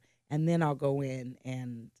that out, and then I'll go in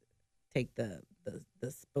and take the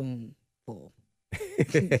spoonful.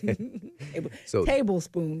 So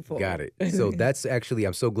Tablespoonful. got it. So that's actually,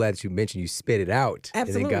 I'm so glad that you mentioned you spit it out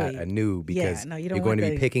Absolutely. and then got a new, because no, you don't you're going to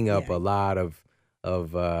want be the- picking up yeah. a lot of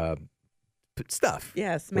stuff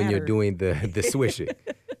Yeah, when you're smatter. doing the swishing.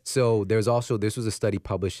 So this was a study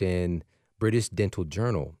published in British Dental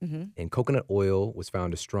Journal, and coconut oil was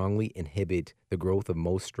found to strongly inhibit the growth of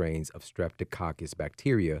most strains of Streptococcus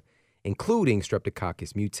bacteria, including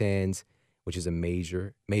Streptococcus mutans, which is a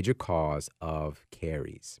major cause of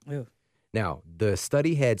caries. Ew. Now, the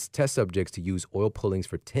study had test subjects to use oil pullings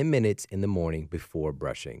for 10 minutes in the morning before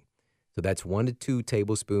brushing. So that's 1 to 2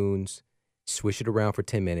 tablespoons, swish it around for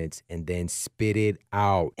 10 minutes, and then spit it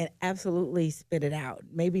out. And absolutely spit it out.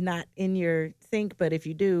 Maybe not in your sink, but if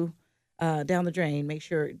you do, down the drain, make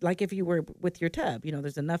sure, like if you were with your tub,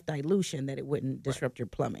 there's enough dilution that it wouldn't disrupt your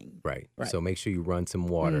plumbing. Right. Right. So make sure you run some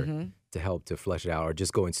water to help to flush it out, or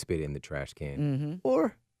just go and spit it in the trash can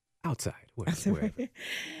or outside, wherever.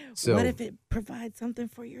 So, What if it provides something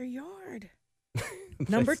for your yard?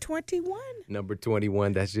 Number 21. Number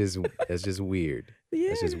 21, that's just weird. Yeah.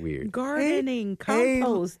 That's just weird. Gardening, Hey,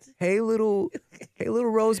 compost. Hey little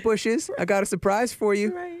rose bushes, I got a surprise for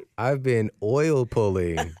you. Right. I've been oil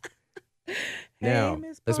pulling. Now,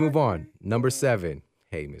 Miss let's move on. Parker. Number 7.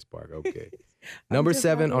 Hey, Miss Parker. Okay. Number just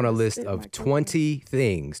 7 not on our here to list spit my of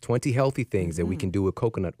 20 healthy things that we can do with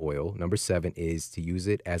coconut oil. Number 7 is to use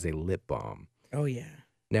it as a lip balm. Oh, yeah.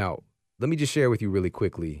 Now, let me just share with you really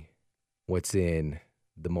quickly what's in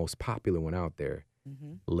the most popular one out there.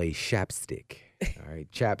 Lay chapstick. All right,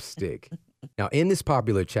 chapstick. Now, in this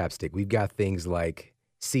popular chapstick, we've got things like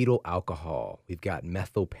cetyl alcohol. We've got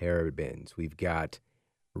methylparabens. We've got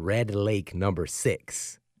Red Lake number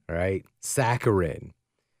 6. All right, saccharin.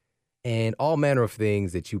 And all manner of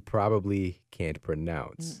things that you probably can't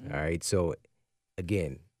pronounce. All right. So,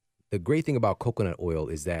 again, the great thing about coconut oil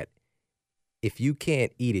is that if you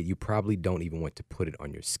can't eat it, you probably don't even want to put it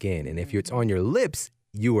on your skin. And if it's on your lips,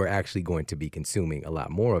 you are actually going to be consuming a lot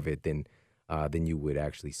more of it than you would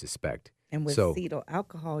actually suspect. And with cetyl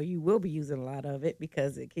alcohol, you will be using a lot of it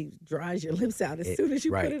because it dries your lips out as soon as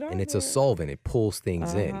you put it on. And it's a solvent. It pulls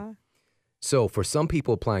things in. So for some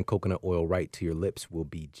people, applying coconut oil right to your lips will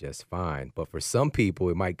be just fine. But for some people,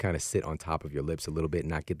 it might kind of sit on top of your lips a little bit and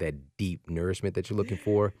not get that deep nourishment that you're looking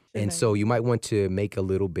for. And so you might want to make a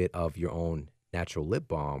little bit of your own natural lip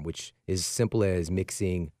balm, which is simple as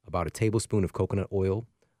mixing about a tablespoon of coconut oil,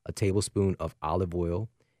 a tablespoon of olive oil,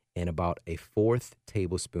 and about a 1/4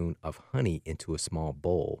 tablespoon of honey into a small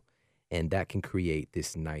bowl. And that can create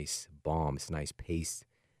this nice balm, this nice paste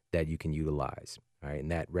that you can utilize. All right.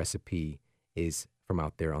 And that recipe is from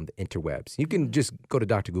out there on the interwebs. You can just go to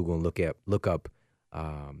Dr. Google and look up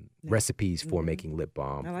recipes for making lip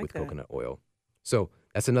balm with coconut oil. So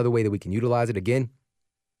that's another way that we can utilize it. Again,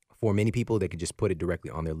 for many people, they could just put it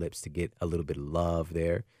directly on their lips to get a little bit of love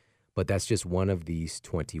there. But that's just one of these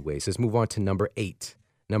 20 ways. So let's move on to number 8.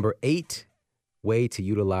 Number 8 way to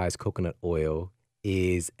utilize coconut oil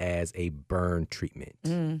is as a burn treatment.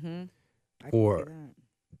 For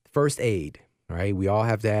first aid, right? We all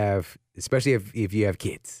have to have, especially if you have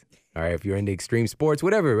kids, all right? If you're into extreme sports,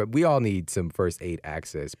 whatever, we all need some first aid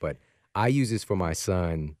access. But I use this for my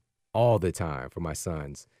son all the time, for my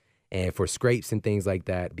sons. And for scrapes and things like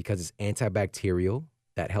that, because it's antibacterial,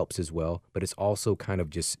 that helps as well. But it's also kind of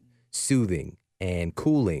just soothing and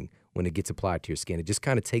cooling when it gets applied to your skin. It just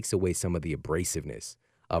kind of takes away some of the abrasiveness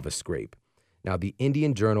of a scrape. Now, the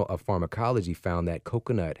Indian Journal of Pharmacology found that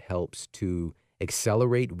coconut helps to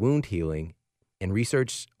accelerate wound healing, and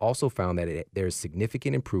research also found that there's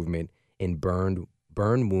significant improvement in burn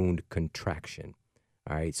wound contraction.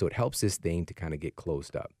 All right, so it helps this thing to kind of get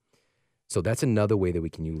closed up. So that's another way that we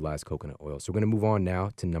can utilize coconut oil. So we're going to move on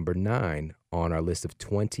now to number 9 on our list of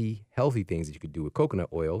 20 healthy things that you could do with coconut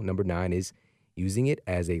oil. Number 9 is using it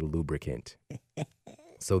as a lubricant.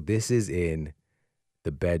 So this is in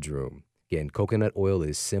the bedroom. Again, coconut oil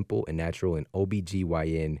is simple and natural, and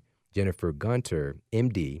OBGYN Jennifer Gunter,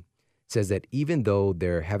 MD, says that even though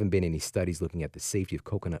there haven't been any studies looking at the safety of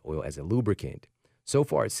coconut oil as a lubricant, so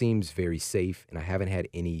far it seems very safe, and I haven't had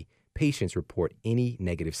any patients report any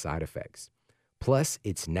negative side effects. Plus,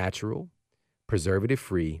 it's natural,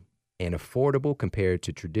 preservative-free, and affordable compared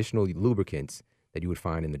to traditional lubricants that you would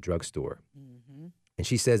find in the drugstore. And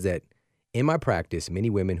she says that in my practice, many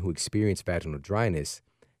women who experience vaginal dryness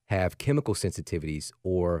have chemical sensitivities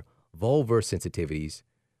or vulvar sensitivities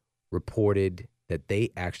reported that they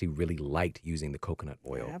actually really liked using the coconut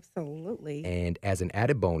oil. Absolutely. And as an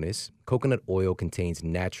added bonus, coconut oil contains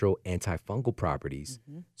natural antifungal properties,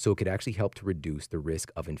 so it could actually help to reduce the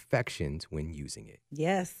risk of infections when using it.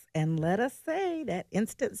 Yes, and let us say that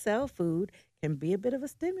instant cell food can be a bit of a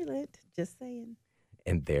stimulant, just saying.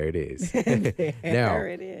 And there it is. Now, now,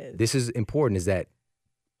 it is. this is important, is that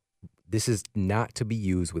this is not to be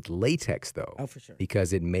used with latex, though. Oh, for sure.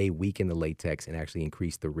 Because it may weaken the latex and actually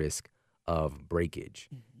increase the risk of breakage.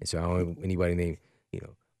 And so I don't want anybody name,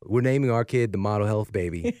 we're naming our kid the Model Health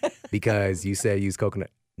Baby because you said use coconut.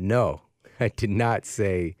 No, I did not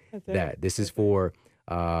say that. This is for,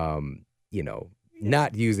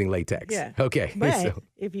 not using latex. Yeah. Okay. But So,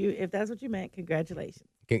 if that's what you meant, congratulations.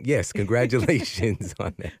 yes, congratulations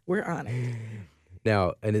on that. We're on it.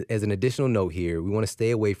 Now, as an additional note here, we want to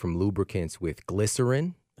stay away from lubricants with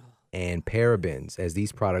glycerin and parabens, as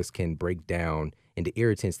these products can break down into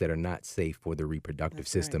irritants that are not safe for the reproductive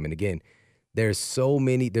system. Right. And again, there's so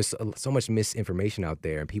much misinformation out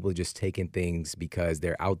there, and people are just taking things because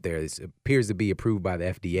they're out there. This appears to be approved by the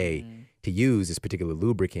FDA to use this particular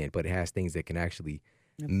lubricant, but it has things that can actually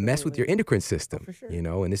mess with your endocrine system, for sure.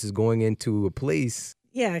 and this is going into a place.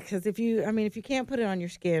 Yeah, because if you can't put it on your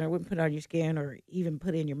skin, or wouldn't put it on your skin, or even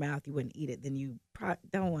put it in your mouth, you wouldn't eat it, then you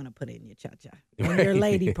don't want to put it in your cha-cha, on your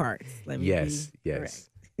lady parts. Let me Yes.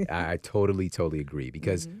 I totally agree,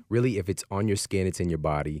 because really, if it's on your skin, it's in your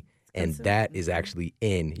body, and that is actually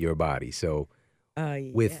in your body. So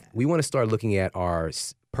we want to start looking at our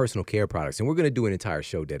personal care products, and we're going to do an entire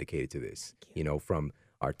show dedicated to this, from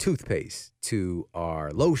our toothpaste to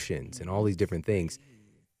our lotions and all these different things.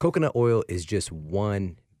 Coconut oil is just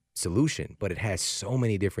one solution, but it has so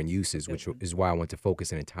many different uses, which is why I want to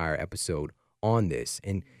focus an entire episode on this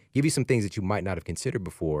and give you some things that you might not have considered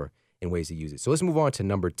before and ways to use it. So let's move on to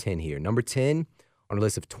number 10 here. Number 10 on a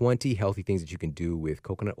list of 20 healthy things that you can do with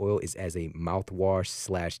coconut oil is as a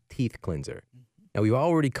mouthwash / teeth cleanser. Now, we've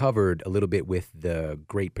already covered a little bit with the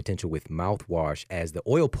great potential with mouthwash as the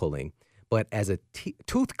oil pulling, but as a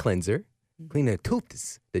tooth cleanser, cleaning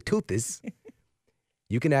the tooths,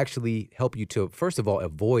 you can actually help you to, first of all,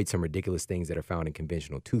 avoid some ridiculous things that are found in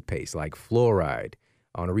conventional toothpaste, like fluoride.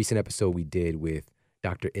 On a recent episode we did with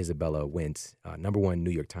Dr. Isabella Wentz, #1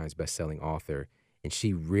 New York Times bestselling author, and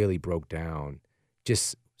she really broke down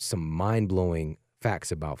just some mind-blowing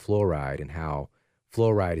facts about fluoride and how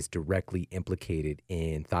fluoride is directly implicated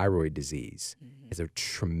in thyroid disease. It's a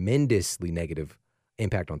tremendously negative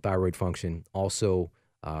impact on thyroid function. Also,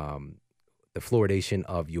 the fluoridation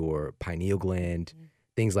of your pineal gland,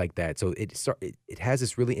 things like that. So it has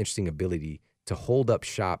this really interesting ability to hold up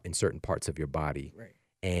shop in certain parts of your body, Right.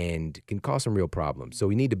 and can cause some real problems. So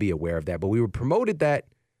we need to be aware of that. But we were promoted that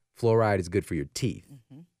fluoride is good for your teeth.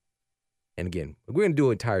 Mm-hmm. And again, we're going to do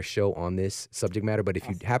an entire show on this subject matter. But if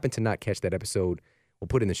you happen to not catch that episode, we'll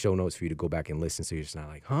put in the show notes for you to go back and listen. So you're just not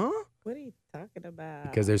like, huh? What are you talking about?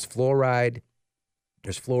 Because there's fluoride,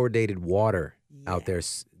 there's fluoridated water out there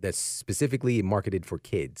that's specifically marketed for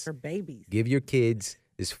kids. For babies. Give your kids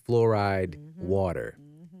this fluoride water. Mm-hmm.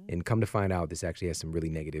 And come to find out, this actually has some really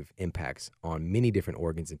negative impacts on many different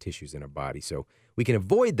organs and tissues in our body. So we can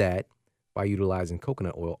avoid that by utilizing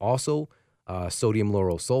coconut oil. Also, sodium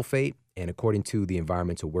lauryl sulfate. And according to the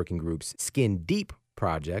Environmental Working Group's Skin Deep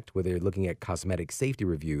project, where they're looking at cosmetic safety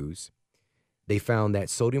reviews, they found that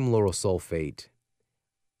sodium lauryl sulfate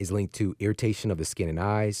is linked to irritation of the skin and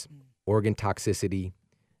eyes, organ toxicity,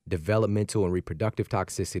 developmental and reproductive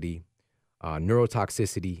toxicity,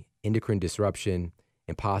 neurotoxicity, endocrine disruption,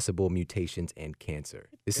 and possible mutations and cancer.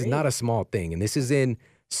 This is not a small thing, and this is in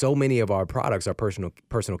so many of our products, our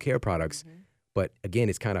personal care products. But again,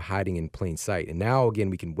 it's kind of hiding in plain sight. And now, again,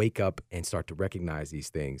 we can wake up and start to recognize these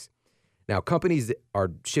things. Now, companies are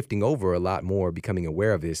shifting over a lot more, becoming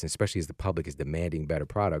aware of this, and especially as the public is demanding better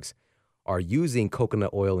products, are using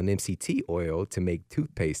coconut oil and MCT oil to make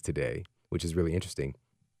toothpaste today, which is really interesting.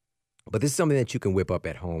 But this is something that you can whip up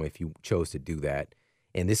at home if you chose to do that.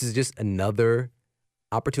 And this is just another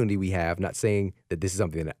opportunity we have, not saying that this is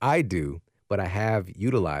something that I do, but I have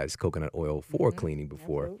utilized coconut oil for cleaning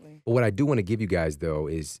before. Absolutely. But what I do want to give you guys, though,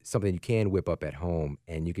 is something you can whip up at home,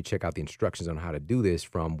 and you can check out the instructions on how to do this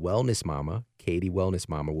from Wellness Mama, Katie Wellness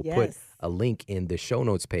Mama. We'll put a link in the show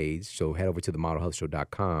notes page, so head over to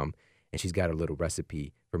themodelhealthshow.com, and she's got a little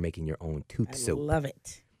recipe for making your own tooth soap. I love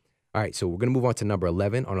it. All right, so we're going to move on to number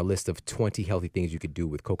 11 on a list of 20 healthy things you could do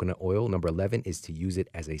with coconut oil. Number 11 is to use it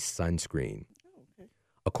as a sunscreen.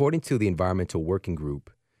 According to the Environmental Working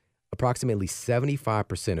Group, approximately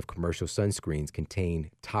 75% of commercial sunscreens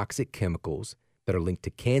contain toxic chemicals that are linked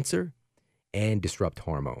to cancer and disrupt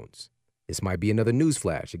hormones. This might be another news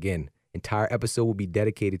flash. Again, entire episode will be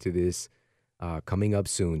dedicated to this coming up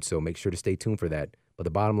soon, so make sure to stay tuned for that. But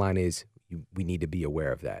the bottom line is we need to be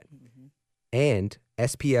aware of that. And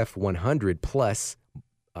SPF 100 plus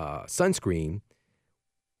sunscreen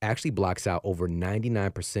actually blocks out over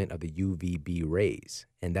 99% of the UVB rays.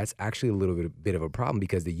 And that's actually a little bit of a problem,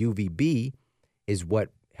 because the UVB is what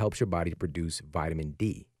helps your body to produce vitamin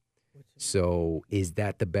D. So is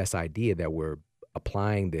that the best idea, that we're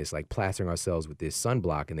applying this, like plastering ourselves with this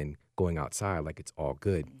sunblock and then going outside like it's all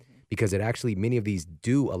good? Because it actually, many of these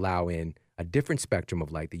do allow in a different spectrum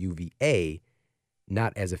of light, the UVA,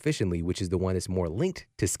 not as efficiently, which is the one that's more linked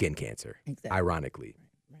to skin cancer, ironically.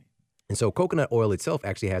 And so coconut oil itself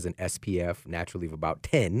actually has an SPF naturally of about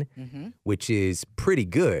 10, which is pretty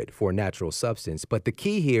good for a natural substance. But the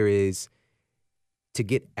key here is to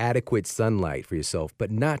get adequate sunlight for yourself,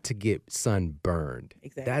 but not to get sunburned.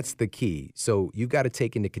 That's the key. So you got to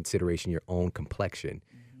take into consideration your own complexion.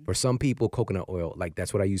 For some people, coconut oil, like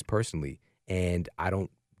that's what I use personally, and I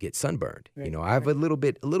don't get sunburned. You know, I have a little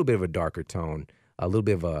bit of a darker tone, a little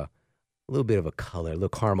bit of a color, a little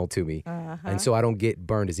caramel to me. And so I don't get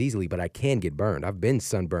burned as easily, but I can get burned. I've been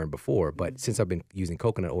sunburned before, but since I've been using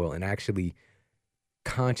coconut oil and actually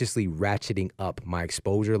consciously ratcheting up my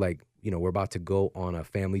exposure, like, you know, we're about to go on a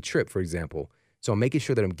family trip, for example. So I'm making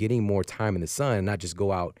sure that I'm getting more time in the sun and not just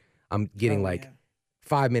go out. I'm getting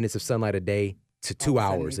 5 minutes of sunlight a day to 2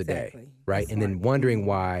 hours a day, right? And then wondering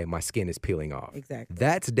why my skin is peeling off.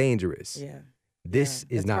 That's dangerous. This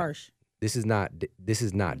is not harsh. This is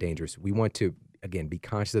not dangerous. We want to, again, be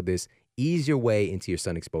conscious of this. Ease your way into your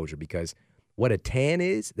sun exposure, because what a tan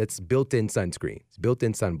is, that's built-in sunscreen. It's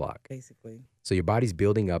built-in sunblock. Basically. So your body's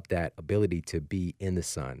building up that ability to be in the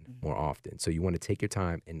sun more often. So you want to take your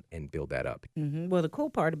time and build that up. Well, the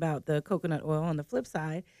cool part about the coconut oil on the flip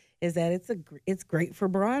side is that it's great for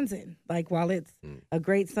bronzing. Like, while it's a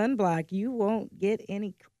great sunblock, you won't get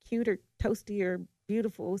any cuter, toastier,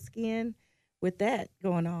 beautiful skin with that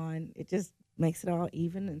going on. It just makes it all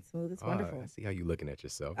even and smooth. It's wonderful. I see how you're looking at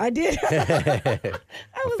yourself. I did.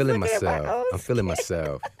 I'm feeling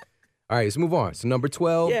myself. All right, let's move on. So number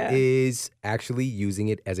 12 is actually using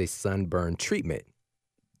it as a sunburn treatment.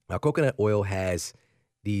 Now, coconut oil has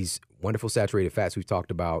these wonderful saturated fats we've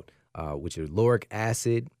talked about, which are lauric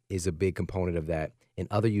acid is a big component of that, and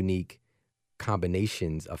other unique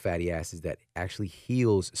combinations of fatty acids that actually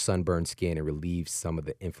heals sunburned skin and relieves some of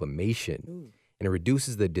the inflammation. And it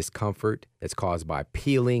reduces the discomfort that's caused by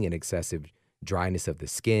peeling and excessive dryness of the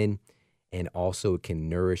skin, and also can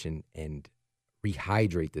nourish and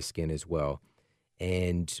rehydrate the skin as well.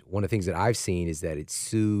 And one of the things that I've seen is that it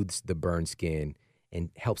soothes the burned skin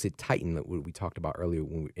and helps it tighten, like what we talked about earlier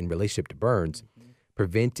in relationship to burns,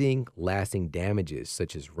 preventing lasting damages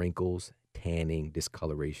such as wrinkles, tanning,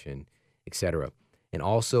 discoloration, etc. And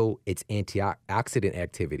also, its antioxidant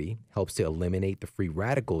activity helps to eliminate the free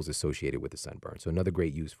radicals associated with the sunburn. So another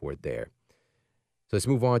great use for it there. So let's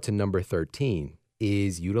move on to number 13,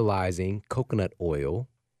 is utilizing coconut oil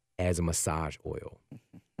as a massage oil.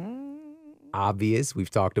 Obvious, we've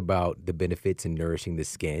talked about the benefits in nourishing the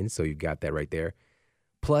skin, so you've got that right there.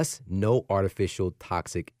 Plus, no artificial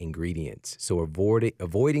toxic ingredients. So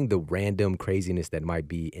avoiding the random craziness that might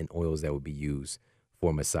be in oils that would be used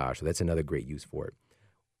for massage. So that's another great use for it.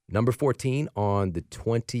 Number 14 on the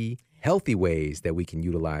 20 healthy ways that we can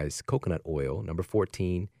utilize coconut oil. Number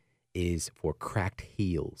 14 is for cracked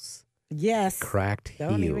heels. Yes. Cracked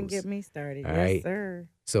heels. Don't even get me started. All yes, right? sir.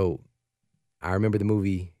 So I remember the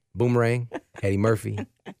movie Boomerang, Eddie Murphy.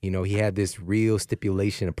 You know, he had this real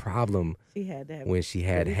stipulation, a problem She had that when she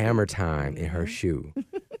had hammer time in her shoe. All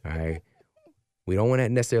right. We don't want to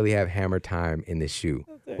necessarily have hammer time in the shoe.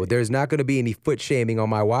 Well, there's not going to be any foot shaming on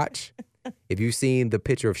my watch. If you've seen the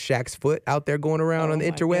picture of Shaq's foot out there going around on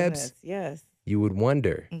the interwebs, goodness. Yes. you would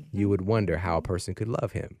wonder how a person could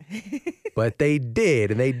love him. But they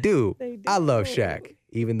did, and they do. I love Shaq,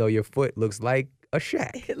 even though your foot looks like a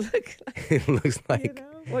shack. It looks like, It looks like, you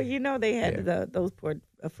know? Well, you know, they had those poor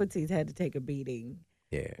footsies had to take a beating.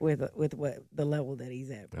 yeah. With what the level that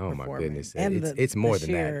he's at. Oh my performing. goodness, And it's more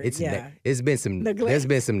than that. It's been some Neglect. there's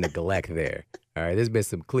been some neglect there. All right, there's been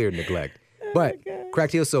some clear neglect. But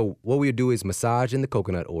cracked heel. So what we would do is massage in the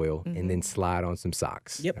coconut oil and then slide on some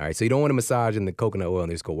socks. Yep. All right. So you don't want to massage in the coconut oil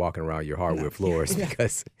and just go walking around your hardwood floors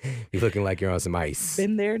because you're looking like you're on some ice.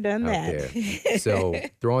 Been there, done out that. there. So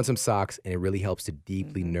throw on some socks, and it really helps to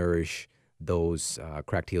deeply nourish those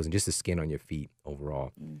cracked heels and just the skin on your feet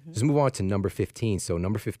overall. Just move on to number 15. So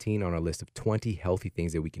number 15 on our list of 20 healthy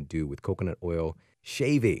things that we can do with coconut oil: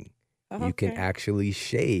 shaving. You can actually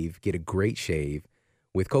get a great shave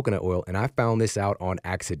with coconut oil. And I found this out on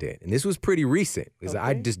accident. And this was pretty recent because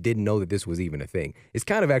I just didn't know that this was even a thing. It's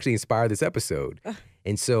kind of actually inspired this episode.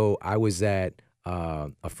 And so I was at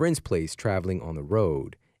a friend's place traveling on the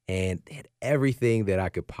road, and they had everything that I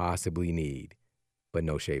could possibly need, but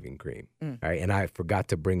no shaving cream. Right. And I forgot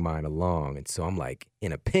to bring mine along. And so I'm like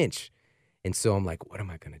in a pinch. And so I'm like, what am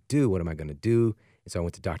I going to do? What am I going to do? And so I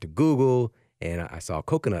went to Dr. Google, and I saw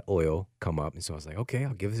coconut oil come up. And so I was like, okay,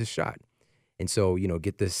 I'll give this a shot. And so, you know,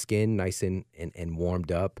 get the skin nice and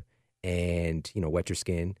warmed up and, you know, wet your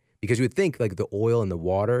skin. Because you would think like the oil and the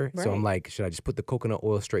water. Right. So I'm like, should I just put the coconut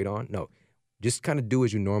oil straight on? No, just kind of do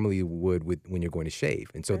as you normally would when you're going to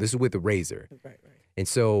shave. And so this is with a razor. Right. And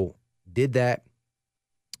so did that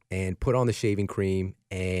and put on the shaving cream,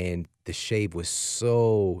 and the shave was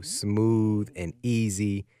so smooth and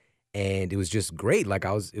easy. And it was just great. Like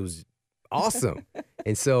it was awesome.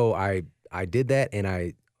 And so I did that, and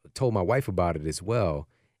I told my wife about it as well.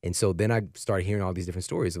 And so then I started hearing all these different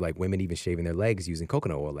stories of like women even shaving their legs using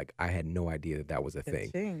coconut oil. Like I had no idea that was a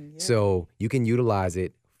thing. So you can utilize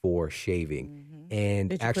it for shaving. And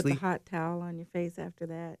did you actually put the hot towel on your face after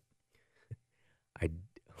that?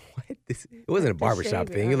 It wasn't a barbershop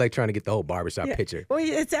thing. You're like trying to get the whole barbershop picture. Well,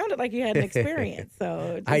 it sounded like you had an experience.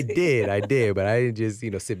 So I did, but I didn't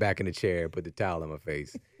just, sit back in the chair and put the towel on my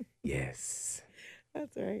face. Yes.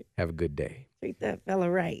 That's right. Have a good day. Treat that fella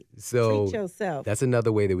right. So treat yourself. That's another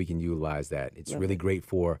way that we can utilize that. It's really great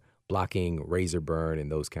for blocking razor burn and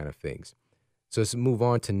those kind of things. So let's move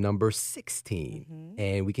on to number 16.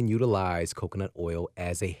 And we can utilize coconut oil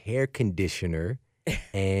as a hair conditioner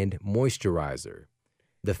and moisturizer.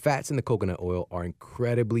 The fats in the coconut oil are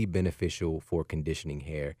incredibly beneficial for conditioning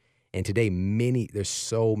hair. And today, there's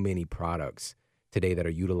so many products today that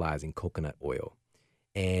are utilizing coconut oil.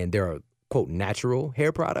 And there are, quote, natural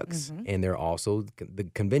hair products. And there are also the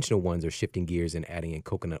conventional ones are shifting gears and adding in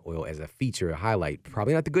coconut oil as a feature, a highlight.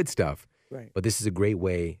 Probably not the good stuff, but this is a great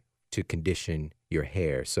way to condition your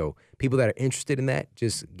hair. So people that are interested in that,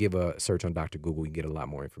 just give a search on Dr. Google. You can get a lot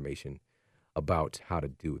more information about how to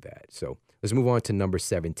do that. So let's move on to number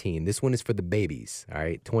 17. This one is for the babies, all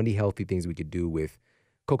right? 20 healthy things we could do with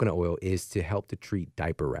coconut oil is to help to treat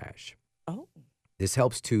diaper rash. Oh. This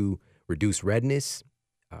helps to reduce redness,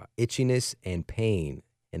 itchiness, and pain.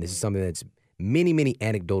 And this is something that's many, many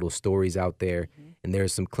anecdotal stories out there. And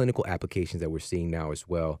there's some clinical applications that we're seeing now as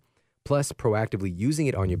well. Plus, proactively using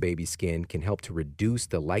it on your baby's skin can help to reduce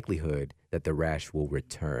the likelihood that the rash will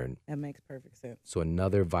return. That makes perfect sense. So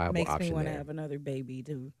another viable option there. Makes me want to have another baby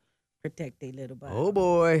to protect their little body. Oh,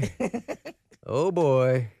 boy. Oh,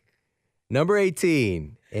 boy. Number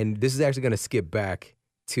 18, and this is actually going to skip back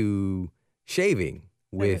to shaving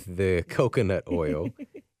with the coconut oil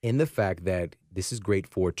and the fact that this is great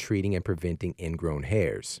for treating and preventing ingrown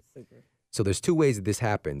hairs. Super. So there's two ways that this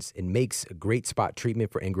happens. It makes a great spot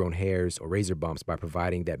treatment for ingrown hairs or razor bumps by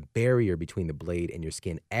providing that barrier between the blade and your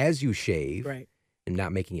skin as you shave Right. and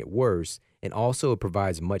not making it worse. And also it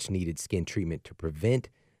provides much needed skin treatment to prevent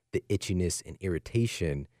the itchiness and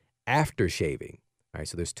irritation after shaving. All right,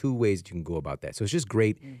 so there's two ways that you can go about that. So it's just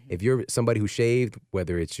great if you're somebody who shaved,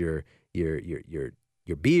 whether it's your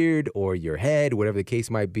beard or your head, whatever the case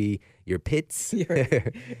might be, your pits.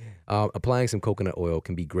 Applying some coconut oil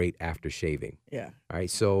can be great after shaving. Yeah. All right,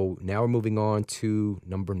 so now we're moving on to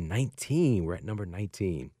number 19. We're at number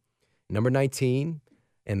 19. Number 19,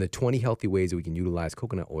 and the 20 healthy ways that we can utilize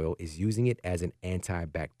coconut oil is using it as an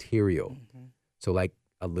antibacterial. So like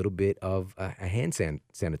a little bit of a hand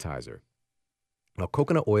sanitizer. Now,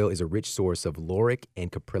 coconut oil is a rich source of lauric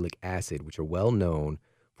and caprylic acid, which are well known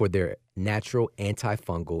for their natural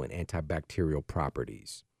antifungal and antibacterial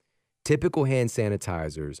properties. Typical hand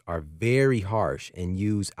sanitizers are very harsh and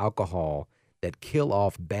use alcohol that kill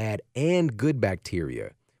off bad and good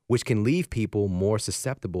bacteria, which can leave people more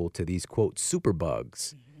susceptible to these, quote,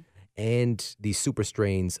 superbugs and these super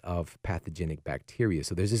strains of pathogenic bacteria.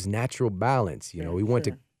 So there's this natural balance. You know, we want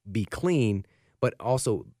to be clean, but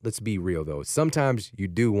also, let's be real, though. Sometimes you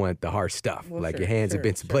do want the harsh stuff, like your hands have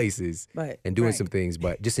been some places and doing some things.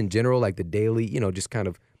 But just in general, like the daily, you know, just kind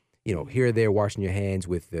of, you know, here or there, washing your hands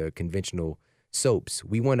with the conventional soaps.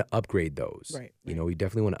 We want to upgrade those. You know, we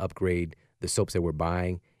definitely want to upgrade the soaps that we're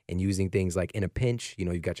buying and using things like in a pinch, you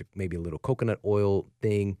know, you've got your, maybe a little coconut oil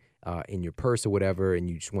thing in your purse or whatever, and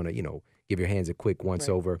you just want to, you know, give your hands a quick once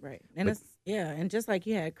over. And it's, and just like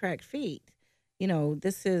you had cracked feet, you know,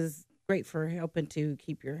 this is great for helping to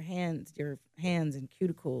keep your hands and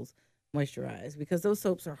cuticles moisturized, because those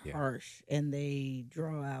soaps are harsh and they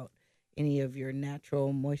draw out any of your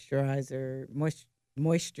natural moisture,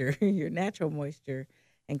 your natural moisture,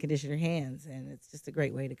 and condition your hands. And it's just a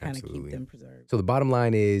great way to kind of keep them preserved. So the bottom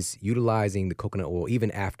line is utilizing the coconut oil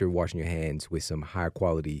even after washing your hands with some higher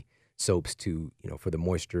quality soaps to, you know, for the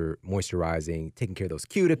moisturizing, taking care of those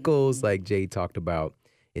cuticles like Jade talked about.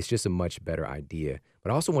 It's just a much better idea.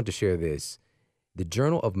 But I also want to share this. The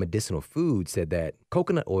Journal of Medicinal Food said that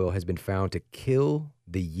coconut oil has been found to kill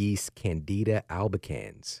the yeast Candida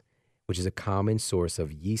albicans, which is a common source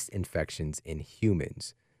of yeast infections in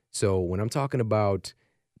humans. So when I'm talking about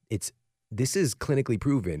this is clinically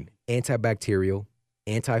proven antibacterial,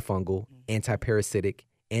 antifungal, antiparasitic,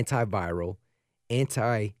 antiviral,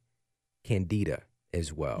 anti-candida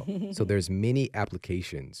as well. So there's many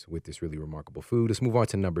applications with this really remarkable food. Let's move on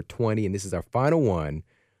to number 20, and this is our final one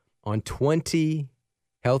on 20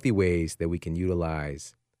 healthy ways that we can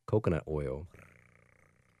utilize coconut oil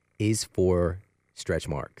is for stretch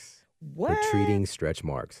marks. What? For treating stretch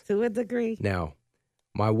marks. To a degree. Now,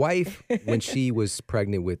 my wife, when she was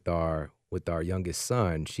pregnant with our youngest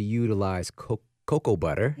son, she utilized cocoa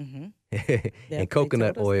butter and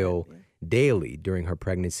coconut oil daily during her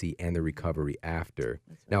pregnancy and the recovery after.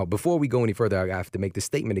 Now, before we go any further, I have to make the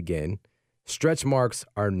statement again. Stretch marks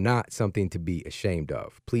are not something to be ashamed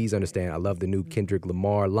of. Please understand, I love the new Kendrick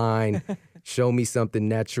Lamar line. Show me something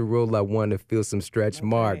natural. I want to feel some stretch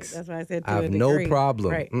marks. That's why I said I have no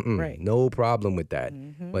problem. No problem with that.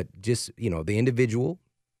 But just, you know, the individual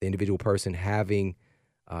person having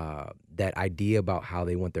that idea about how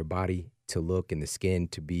they want their body to look and the skin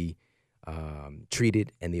to be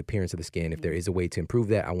treated and the appearance of the skin. If there is a way to improve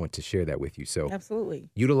that, I want to share that with you. So absolutely,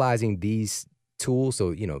 utilizing these tools. So,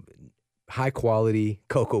 you know, high quality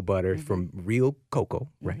cocoa butter from real cocoa,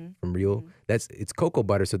 right? From real, it's cocoa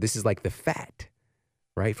butter. So this is like the fat,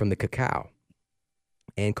 right? From the cacao.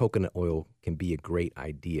 And coconut oil can be a great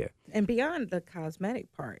idea. And beyond the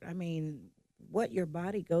cosmetic part, I mean, what your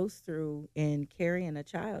body goes through in carrying a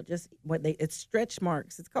child, just it's stretch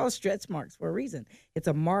marks. It's called stretch marks for a reason. It's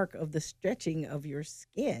a mark of the stretching of your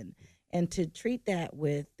skin. And to treat that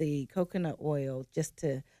with the coconut oil just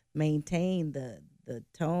to maintain the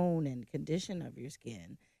tone and condition of your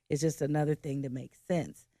skin is just another thing that makes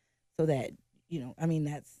sense. So that, you know, I mean,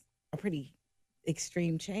 that's a pretty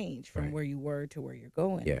extreme change from where you were to where you're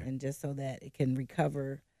going. And just so that it can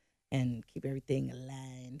recover and keep everything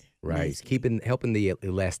aligned. Nicely. Helping the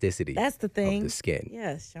elasticity. That's the thing. Of the skin.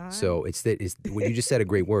 Yes, Shawn. So it's what you just said, a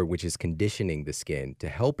great word, which is conditioning the skin to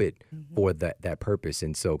help it for that purpose.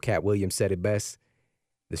 And so Cat Williams said it best.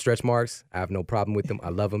 The stretch marks, I have no problem with them. I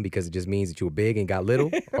love them because it just means that you were big and got little,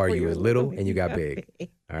 or you were little and you got big.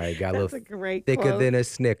 All right, got a little thicker than a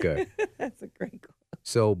Snicker. That's a great quote.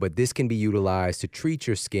 So, but this can be utilized to treat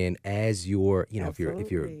your skin as you're, you know, if you're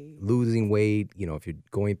Absolutely. losing weight, you know, if you're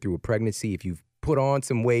going through a pregnancy, if you've put on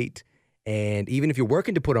some weight, and even if you're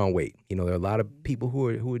working to put on weight, you know, there are a lot of people who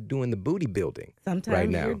are doing the booty building right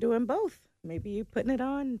Sometimes now. you're doing both. Maybe you're putting it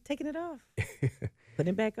on, and taking it off,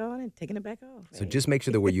 putting it back on, and taking it back off. So Hey, just make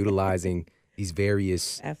sure that we're utilizing these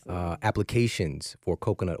various Absolutely. applications for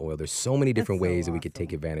coconut oil. There's so many different That's so ways that we could take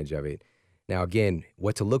awesome. advantage of it. Now, again,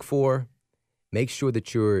 what to look for, make sure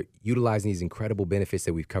that you're utilizing these incredible benefits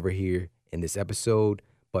that we've covered here in this episode,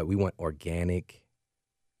 but we want organic,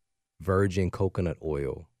 virgin coconut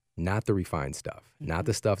oil, not the refined stuff, not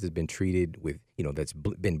the stuff that's been treated with, you know, that's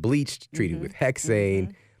been bleached, treated with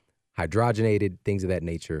hexane, hydrogenated, things of that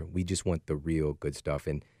nature. We just want the real good stuff.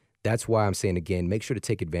 And that's why I'm saying, again, make sure to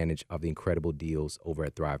take advantage of the incredible deals over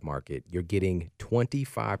at Thrive Market. You're getting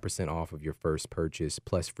 25% off of your first purchase,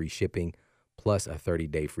 plus free shipping, plus a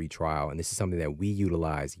 30-day free trial. And this is something that we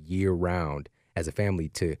utilize year round as a family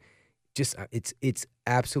to just, it's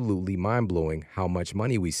absolutely mind-blowing how much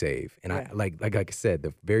money we save. And I like I said,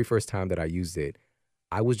 the very first time that I used it,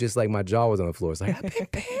 I was just like, my jaw was on the floor. It's like, I've been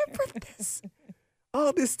paying for this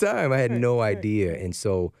all this time. I had no idea. And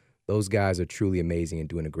so those guys are truly amazing and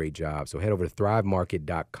doing a great job. So head over to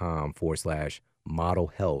thrivemarket.com/model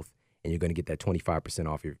health, and you're going to get that 25%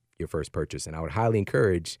 off your first purchase. And I would highly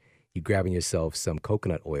encourage you grabbing yourself some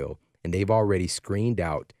coconut oil. And they've already screened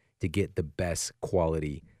out to get the best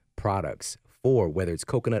quality products for whether it's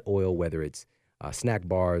coconut oil, whether it's snack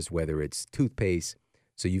bars, whether it's toothpaste.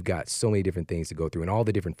 So you've got so many different things to go through, and all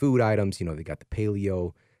the different food items. You know, they got the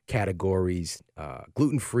paleo categories,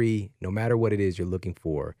 gluten-free, no matter what it is you're looking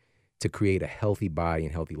for to create a healthy body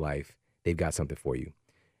and healthy life, they've got something for you.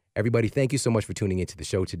 Everybody, thank you so much for tuning into the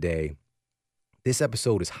show today. This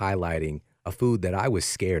episode is highlighting a food that I was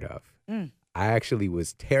scared of. I actually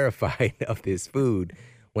was terrified of this food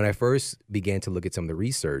when I first began to look at some of the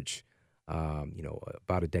research, you know,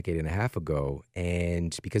 about a decade and a half ago.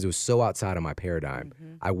 And because it was so outside of my paradigm,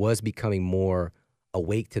 I was becoming more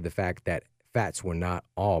awake to the fact that fats were not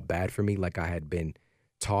all bad for me, like I had been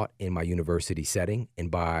taught in my university setting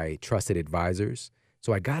and by trusted advisors.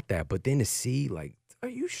 So I got that. But then to see, like, are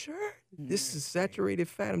you sure this is saturated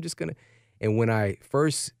fat? I'm just going to. And when I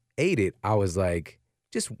first ate it, I was like,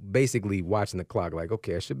 just basically watching the clock, like,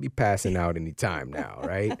 okay, I should be passing out any time now,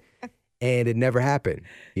 right? And it never happened,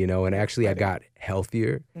 you know, and actually I got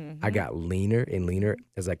healthier. I got leaner and leaner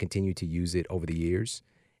as I continued to use it over the years.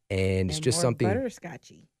 And it's just more something.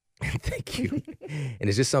 butterscotchy. Thank you. And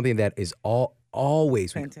it's just something that is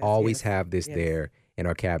always, we Fantastic. always Yes. have this Yes. there in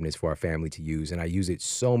our cabinets for our family to use. And I use it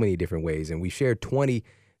so many different ways. And we shared 20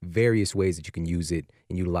 various ways that you can use it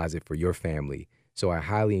and utilize it for your family. So I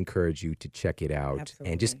highly encourage you to check it out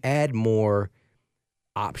and just add more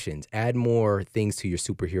options, add more things to your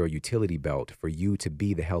superhero utility belt for you to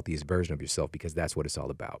be the healthiest version of yourself, because that's what it's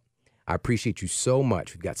all about. I appreciate you so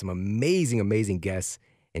much. We've got some amazing, amazing guests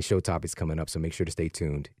and show topics coming up, so make sure to stay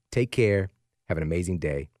tuned. Take care. Have an amazing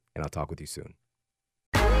day, and I'll talk with you soon.